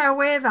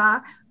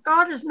 However,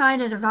 God has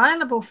made it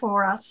available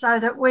for us so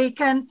that we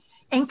can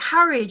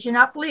encourage and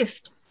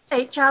uplift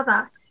each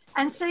other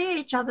and see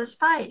each other's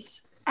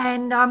face.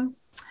 And,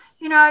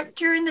 you know,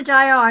 during the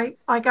day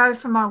I go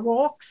for my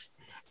walks,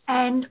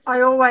 and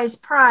I always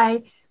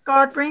pray,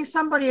 God, bring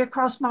somebody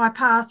across my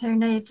path who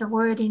needs a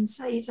word in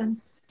season,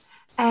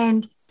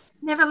 and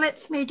never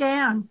lets me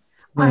down.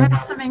 I've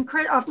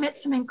met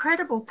some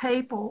incredible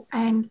people,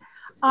 and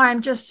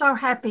I'm just so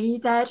happy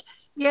that,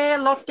 yeah,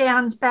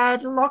 lockdown's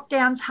bad,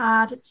 lockdown's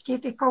hard, it's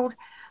difficult,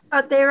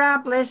 but there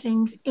are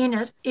blessings in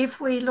it if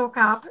we look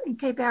up and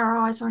keep our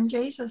eyes on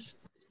Jesus.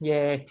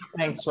 Yeah,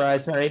 thanks,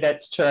 Rosemary.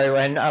 That's true.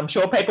 And I'm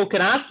sure people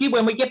can ask you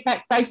when we get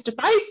back face to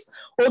face,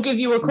 or give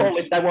you a call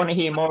if they want to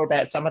hear more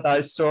about some of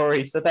those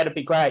stories. So that'd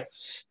be great.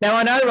 Now,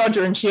 I know,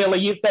 Roger and Sheila,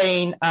 you've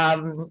been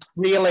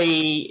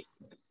really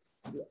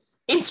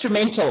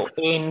instrumental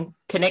in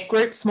connect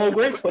groups, small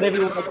groups, whatever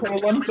you want to call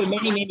them, for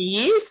many, many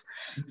years.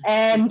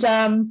 And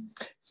and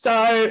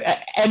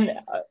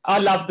I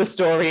love the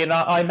story, and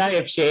I may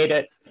have shared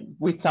it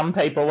with some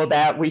people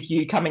about with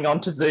you coming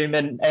onto Zoom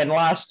and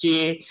last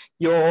year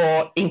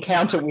your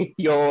encounter with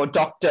your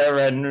doctor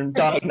and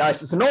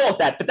diagnosis and all of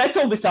that, but that's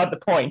all beside the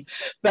point.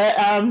 But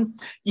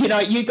you know,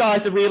 you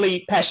guys are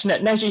really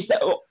passionate, and as you said,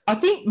 I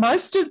think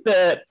most of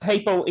the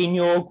people in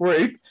your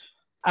group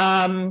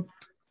are,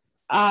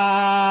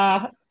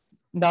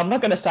 no, I'm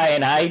not going to say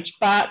an age,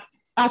 but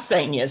are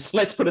seniors,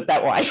 let's put it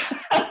that way.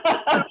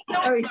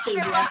 Mature age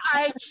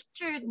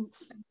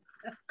students.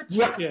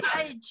 Mature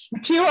age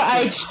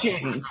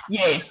students,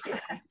 yes.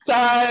 So,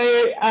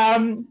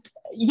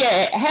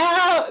 yeah,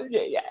 how are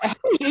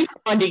you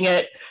finding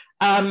it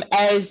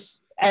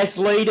as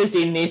leaders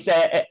in this,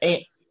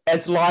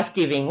 as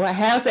life-giving? Well,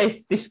 how's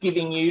this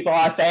giving you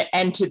life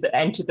and to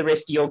the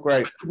rest of your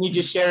group? Can you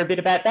just share a bit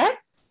about that?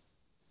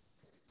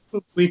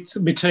 We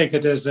take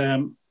it as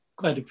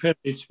quite a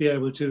privilege to be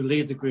able to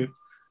lead the group,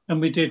 and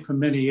we did for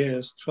many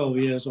years, 12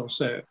 years or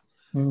so.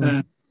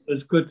 And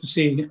it's good to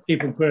see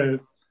people grow,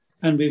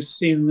 and we've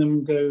seen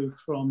them go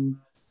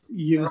from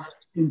youth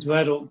into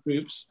adult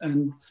groups,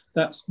 and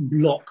that's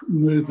block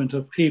movement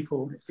of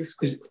people.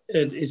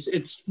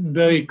 It's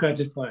very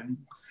gratifying.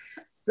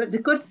 But the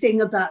good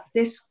thing about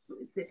this,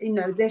 you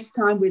know, this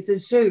time with the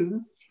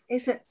Zoom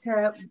is that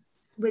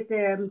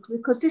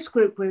because this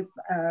group with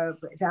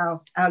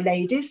our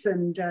ladies,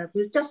 and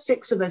there's just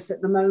 6 of us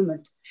at the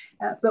moment,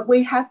 but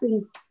we have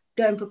been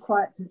going for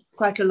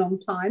quite a long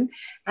time,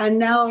 and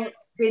now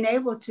being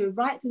able to,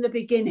 right from the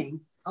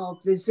beginning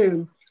of the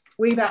Zoom,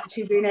 we've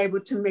actually been able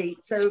to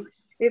meet. So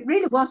it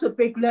really was a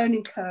big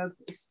learning curve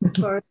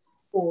for us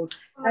all,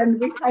 and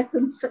we've had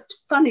some such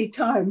funny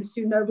times,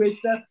 you know, with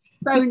the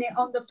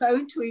on the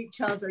phone to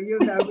each other, you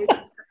know, with,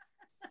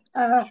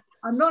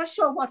 I'm not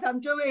sure what I'm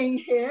doing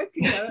here,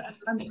 you know,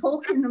 I'm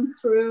talking them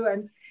through,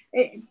 and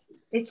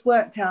it's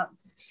worked out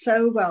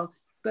so well.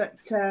 But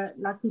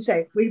like you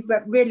say, we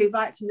were really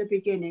right from the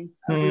beginning.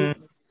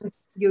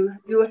 You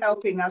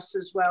helping us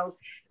as well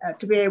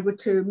to be able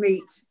to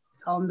meet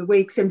on the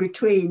weeks in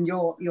between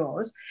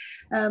yours,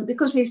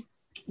 because we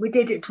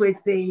did it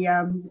with the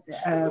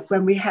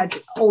when we had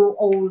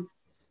all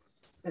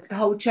the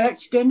whole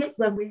church doing it,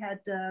 when we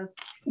had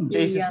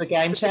Jesus the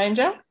Game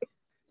Changer.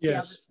 The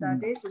other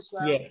studies as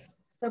well. Yeah.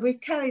 So we've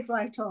carried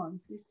right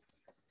on.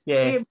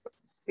 Yeah. We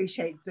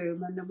appreciate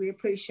Zoom, and we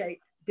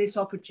appreciate this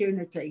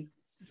opportunity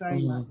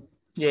very much.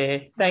 Yeah,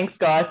 thanks,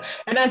 guys.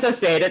 And as I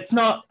said, it's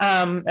not,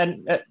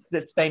 and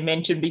it's been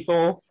mentioned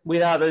before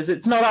with others,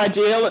 it's not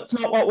ideal. It's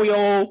not what we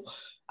all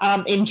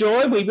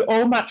enjoy. We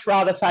all much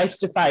rather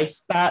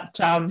face-to-face, but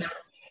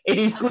it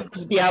is good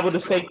to be able to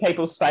see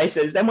people's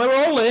faces. And we're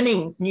all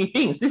learning new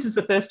things. This is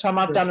the first time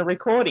I've done a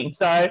recording.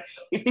 So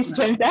if this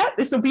turns out,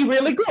 this will be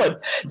really good.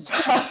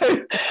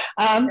 So,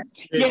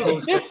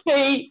 just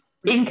be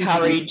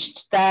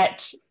encouraged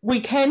that we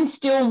can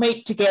still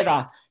meet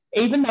together,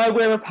 even though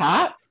we're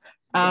apart.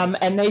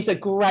 And these are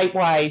great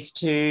ways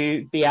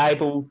to be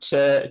able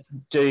to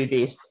do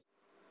this.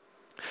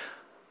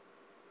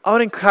 I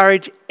would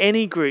encourage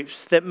any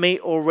groups that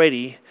meet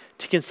already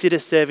to consider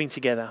serving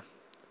together.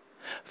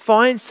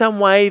 Find some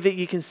way that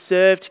you can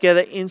serve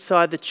together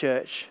inside the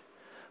church,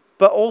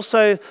 but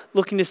also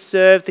looking to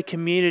serve the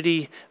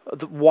community,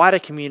 the wider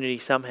community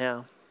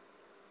somehow.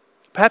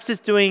 Perhaps it's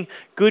doing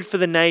good for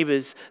the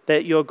neighbours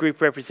that your group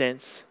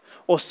represents,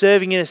 or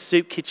serving in a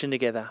soup kitchen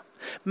together.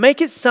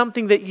 Make it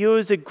something that you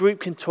as a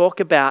group can talk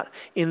about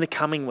in the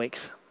coming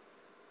weeks.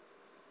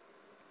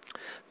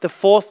 The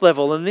 4th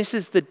level, and this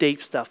is the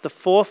deep stuff, the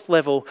 4th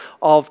level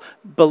of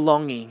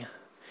belonging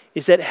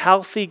is that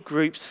healthy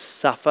groups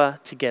suffer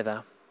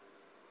together.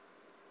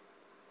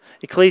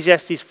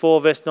 Ecclesiastes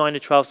 4 verse 9 to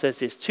 12 says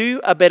this,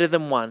 2 are better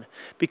than one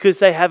because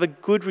they have a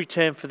good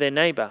return for their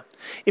neighbour.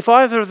 If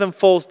either of them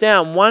falls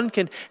down, one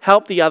can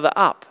help the other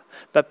up,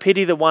 but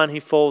pity the one who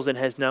falls and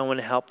has no one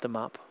to help them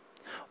up.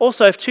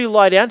 Also, if 2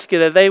 lie down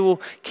together, they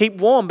will keep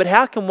warm, but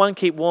how can one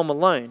keep warm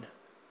alone?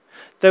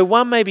 Though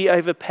one may be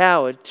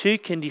overpowered, 2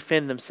 can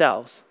defend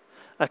themselves.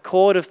 A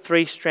cord of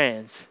 3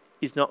 strands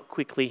is not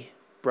quickly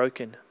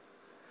broken.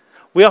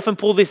 We often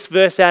pull this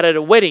verse out at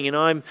a wedding,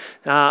 and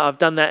I've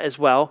done that as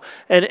well,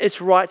 and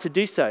it's right to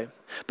do so.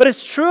 But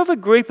it's true of a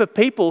group of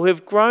people who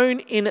have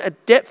grown in a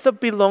depth of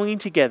belonging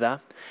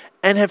together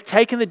and have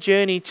taken the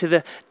journey to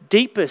the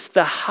deepest,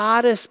 the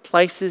hardest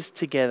places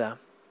together.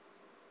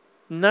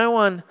 No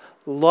one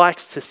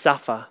likes to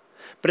suffer,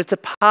 but it's a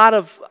part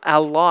of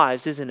our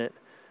lives, isn't it?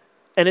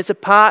 And it's a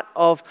part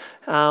of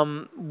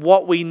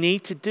what we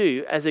need to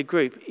do as a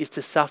group is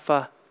to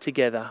suffer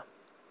together.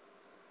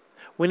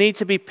 We need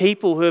to be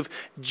people who have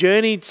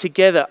journeyed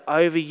together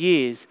over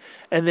years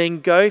and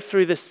then go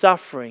through the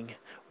suffering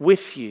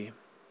with you.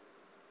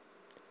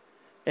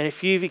 And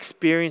if you've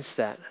experienced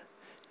that,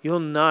 you'll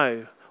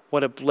know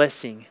what a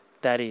blessing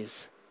that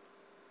is.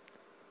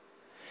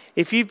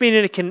 If you've been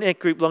in a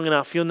Connect group long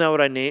enough, you'll know what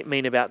I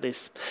mean about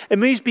this. It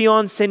moves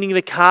beyond sending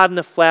the card and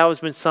the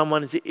flowers when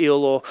someone is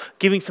ill or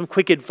giving some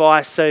quick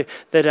advice so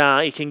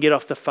that you can get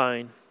off the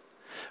phone.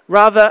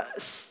 Rather,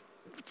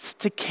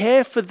 to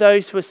care for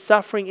those who are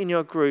suffering in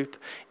your group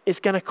is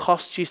going to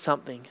cost you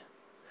something.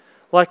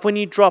 Like when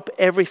you drop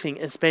everything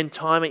and spend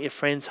time at your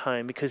friend's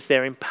home because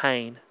they're in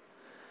pain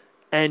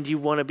and you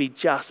want to be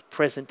just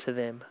present to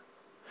them.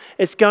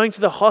 It's going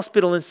to the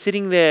hospital and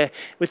sitting there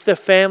with the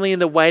family in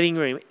the waiting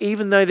room,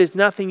 even though there's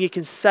nothing you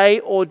can say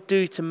or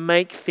do to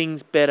make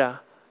things better.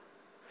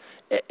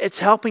 It's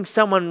helping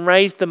someone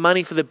raise the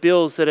money for the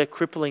bills that are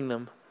crippling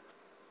them.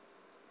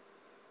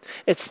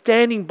 It's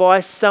standing by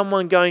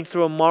someone going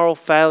through a moral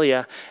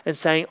failure and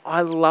saying,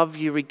 I love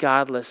you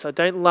regardless. I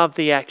don't love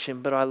the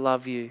action, but I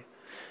love you.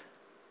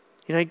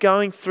 You know,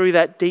 going through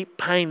that deep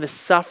pain, the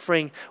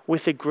suffering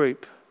with a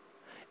group.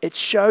 It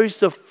shows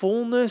the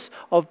fullness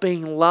of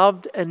being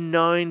loved and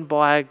known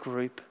by a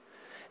group,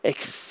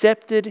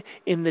 accepted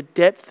in the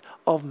depth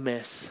of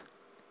mess.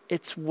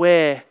 It's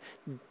where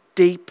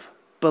deep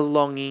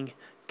belonging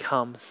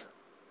comes.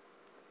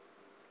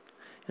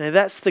 You know,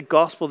 that's the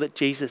gospel that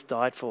Jesus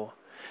died for.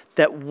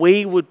 That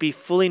we would be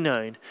fully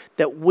known,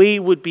 that we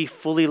would be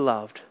fully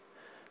loved,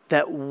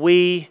 that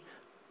we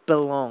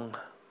belong.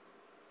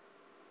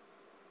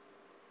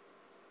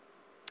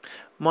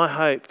 My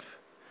hope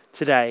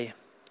today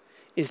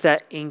is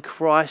that in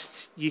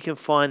Christ you can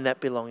find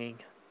that belonging.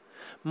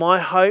 My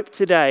hope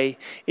today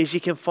is you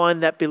can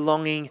find that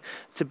belonging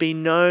to be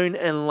known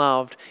and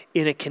loved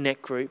in a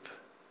Connect group.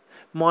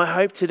 My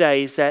hope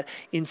today is that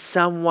in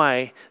some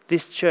way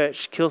this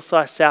church,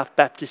 Kilsyth South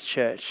Baptist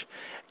Church,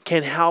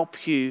 can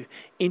help you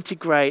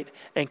integrate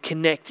and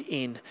connect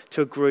in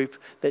to a group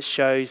that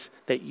shows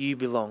that you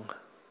belong.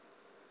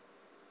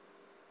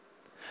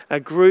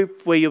 A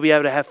group where you'll be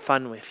able to have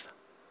fun with.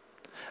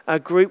 A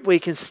group where you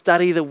can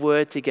study the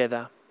word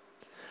together.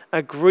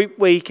 A group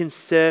where you can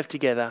serve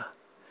together.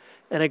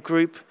 And a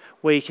group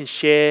where you can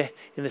share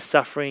in the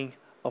suffering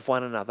of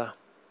one another.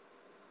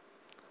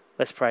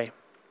 Let's pray.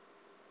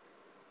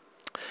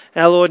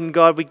 Our Lord and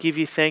God, we give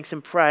you thanks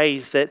and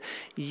praise that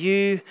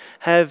you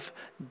have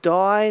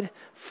died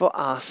for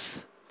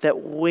us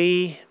that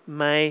we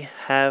may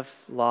have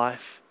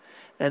life.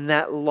 And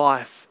that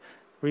life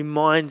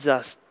reminds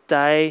us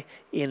day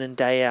in and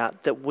day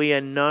out that we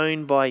are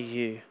known by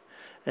you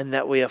and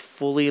that we are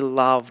fully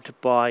loved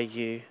by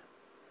you.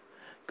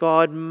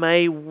 God,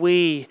 may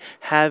we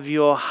have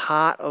your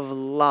heart of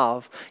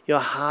love, your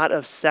heart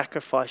of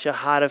sacrifice, your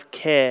heart of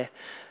care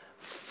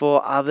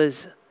for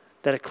others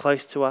that are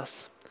close to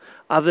us,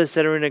 others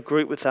that are in a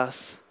group with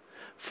us,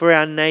 for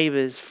our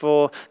neighbours,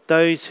 for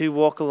those who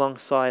walk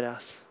alongside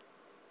us.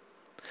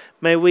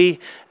 May we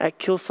at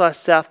Kilsyth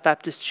South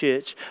Baptist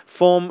Church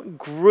form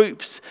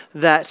groups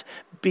that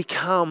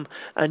become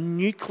a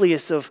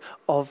nucleus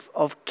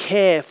of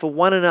care for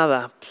one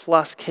another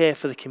plus care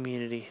for the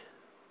community.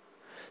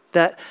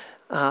 That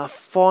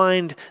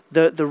find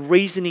the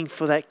reasoning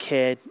for that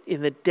care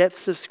in the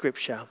depths of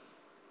Scripture,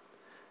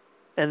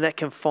 and that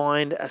can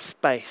find a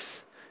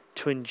space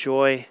to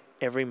enjoy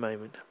every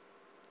moment.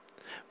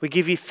 We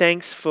give you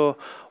thanks for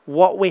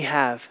what we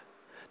have,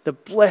 the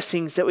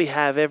blessings that we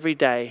have every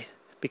day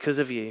because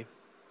of you.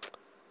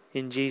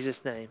 In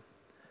Jesus' name,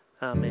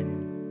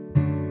 amen.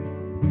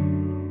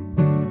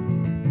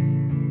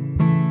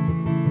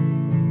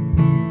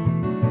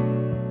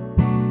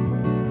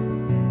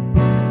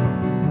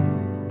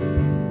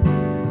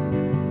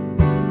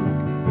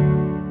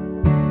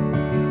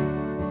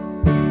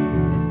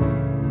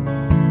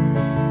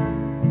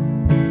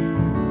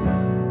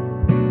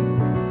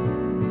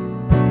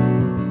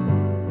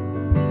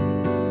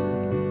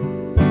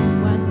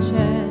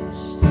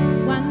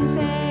 One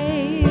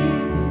faith,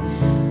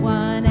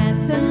 one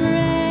anthem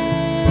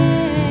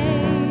reigns.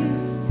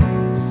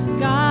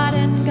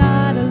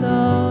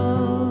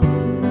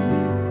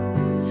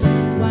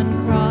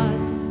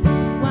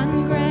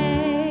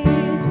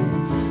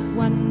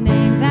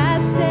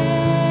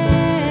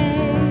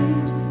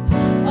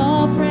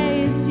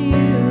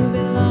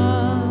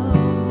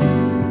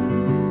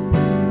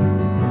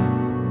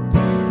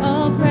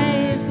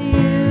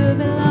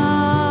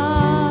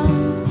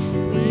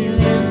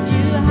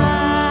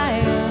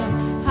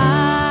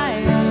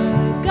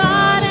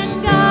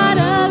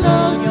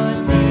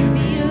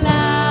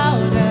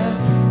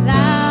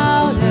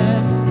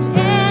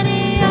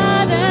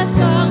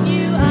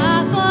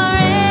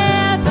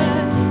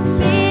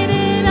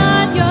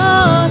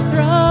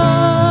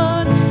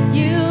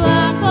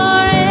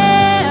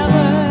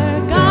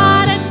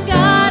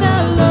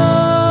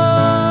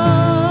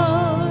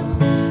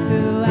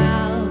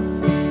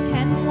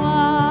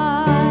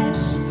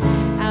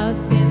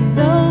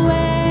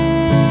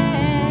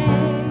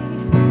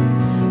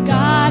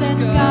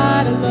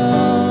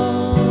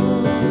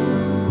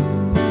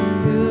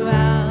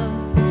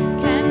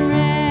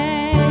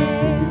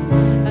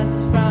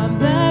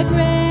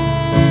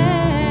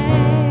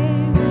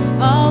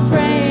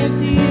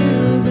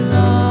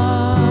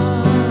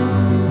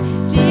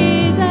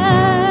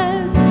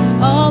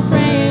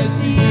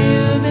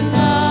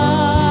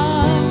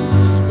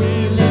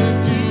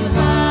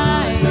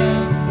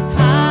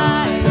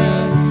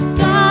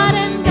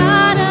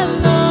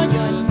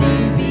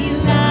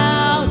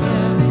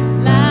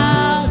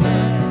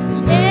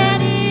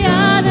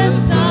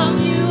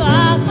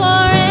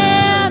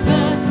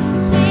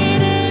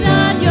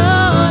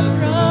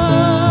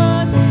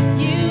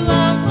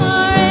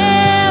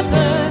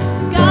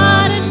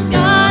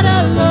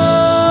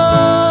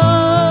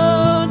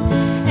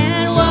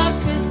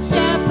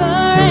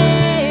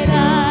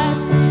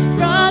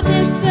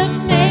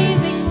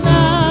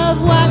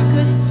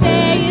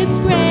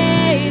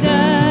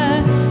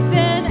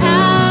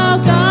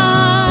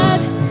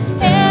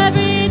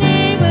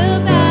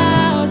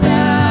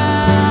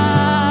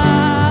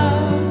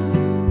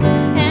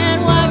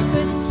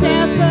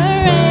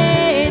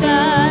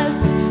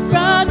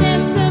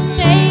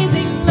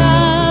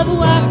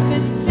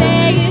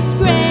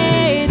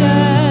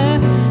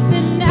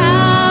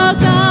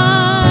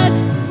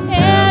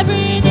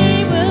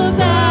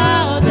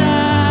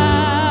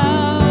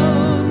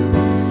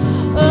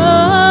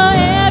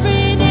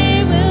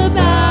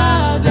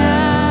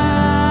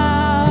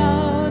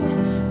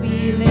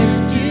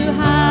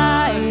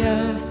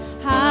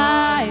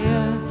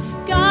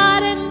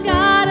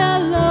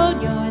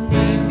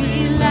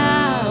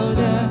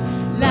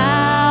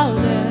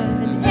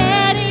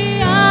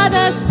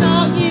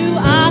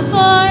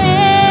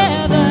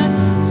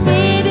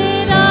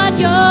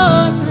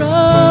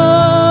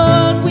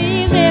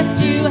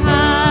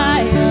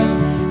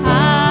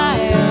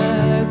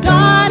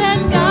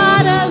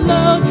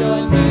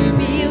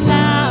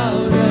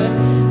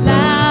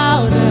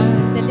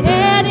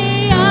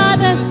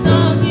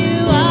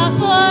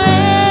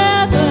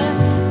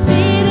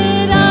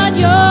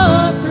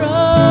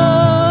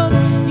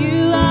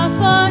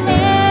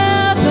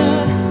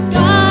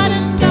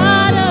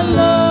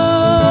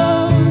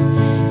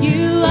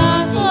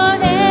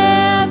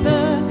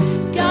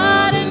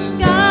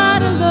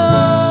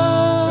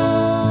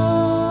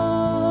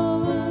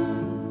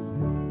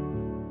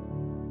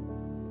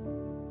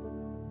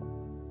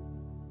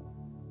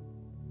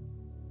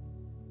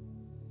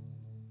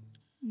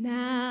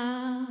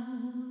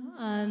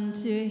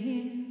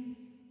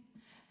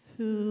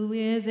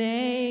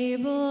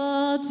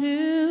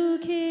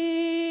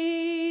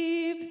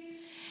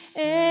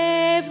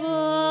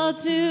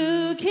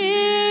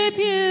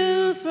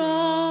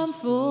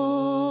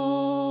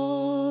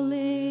 falling,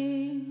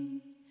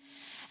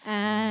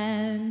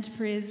 and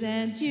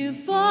present you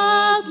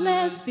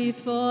faultless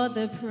before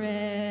the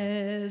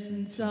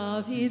presence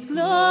of his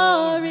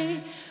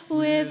glory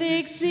with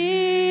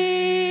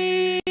exceeding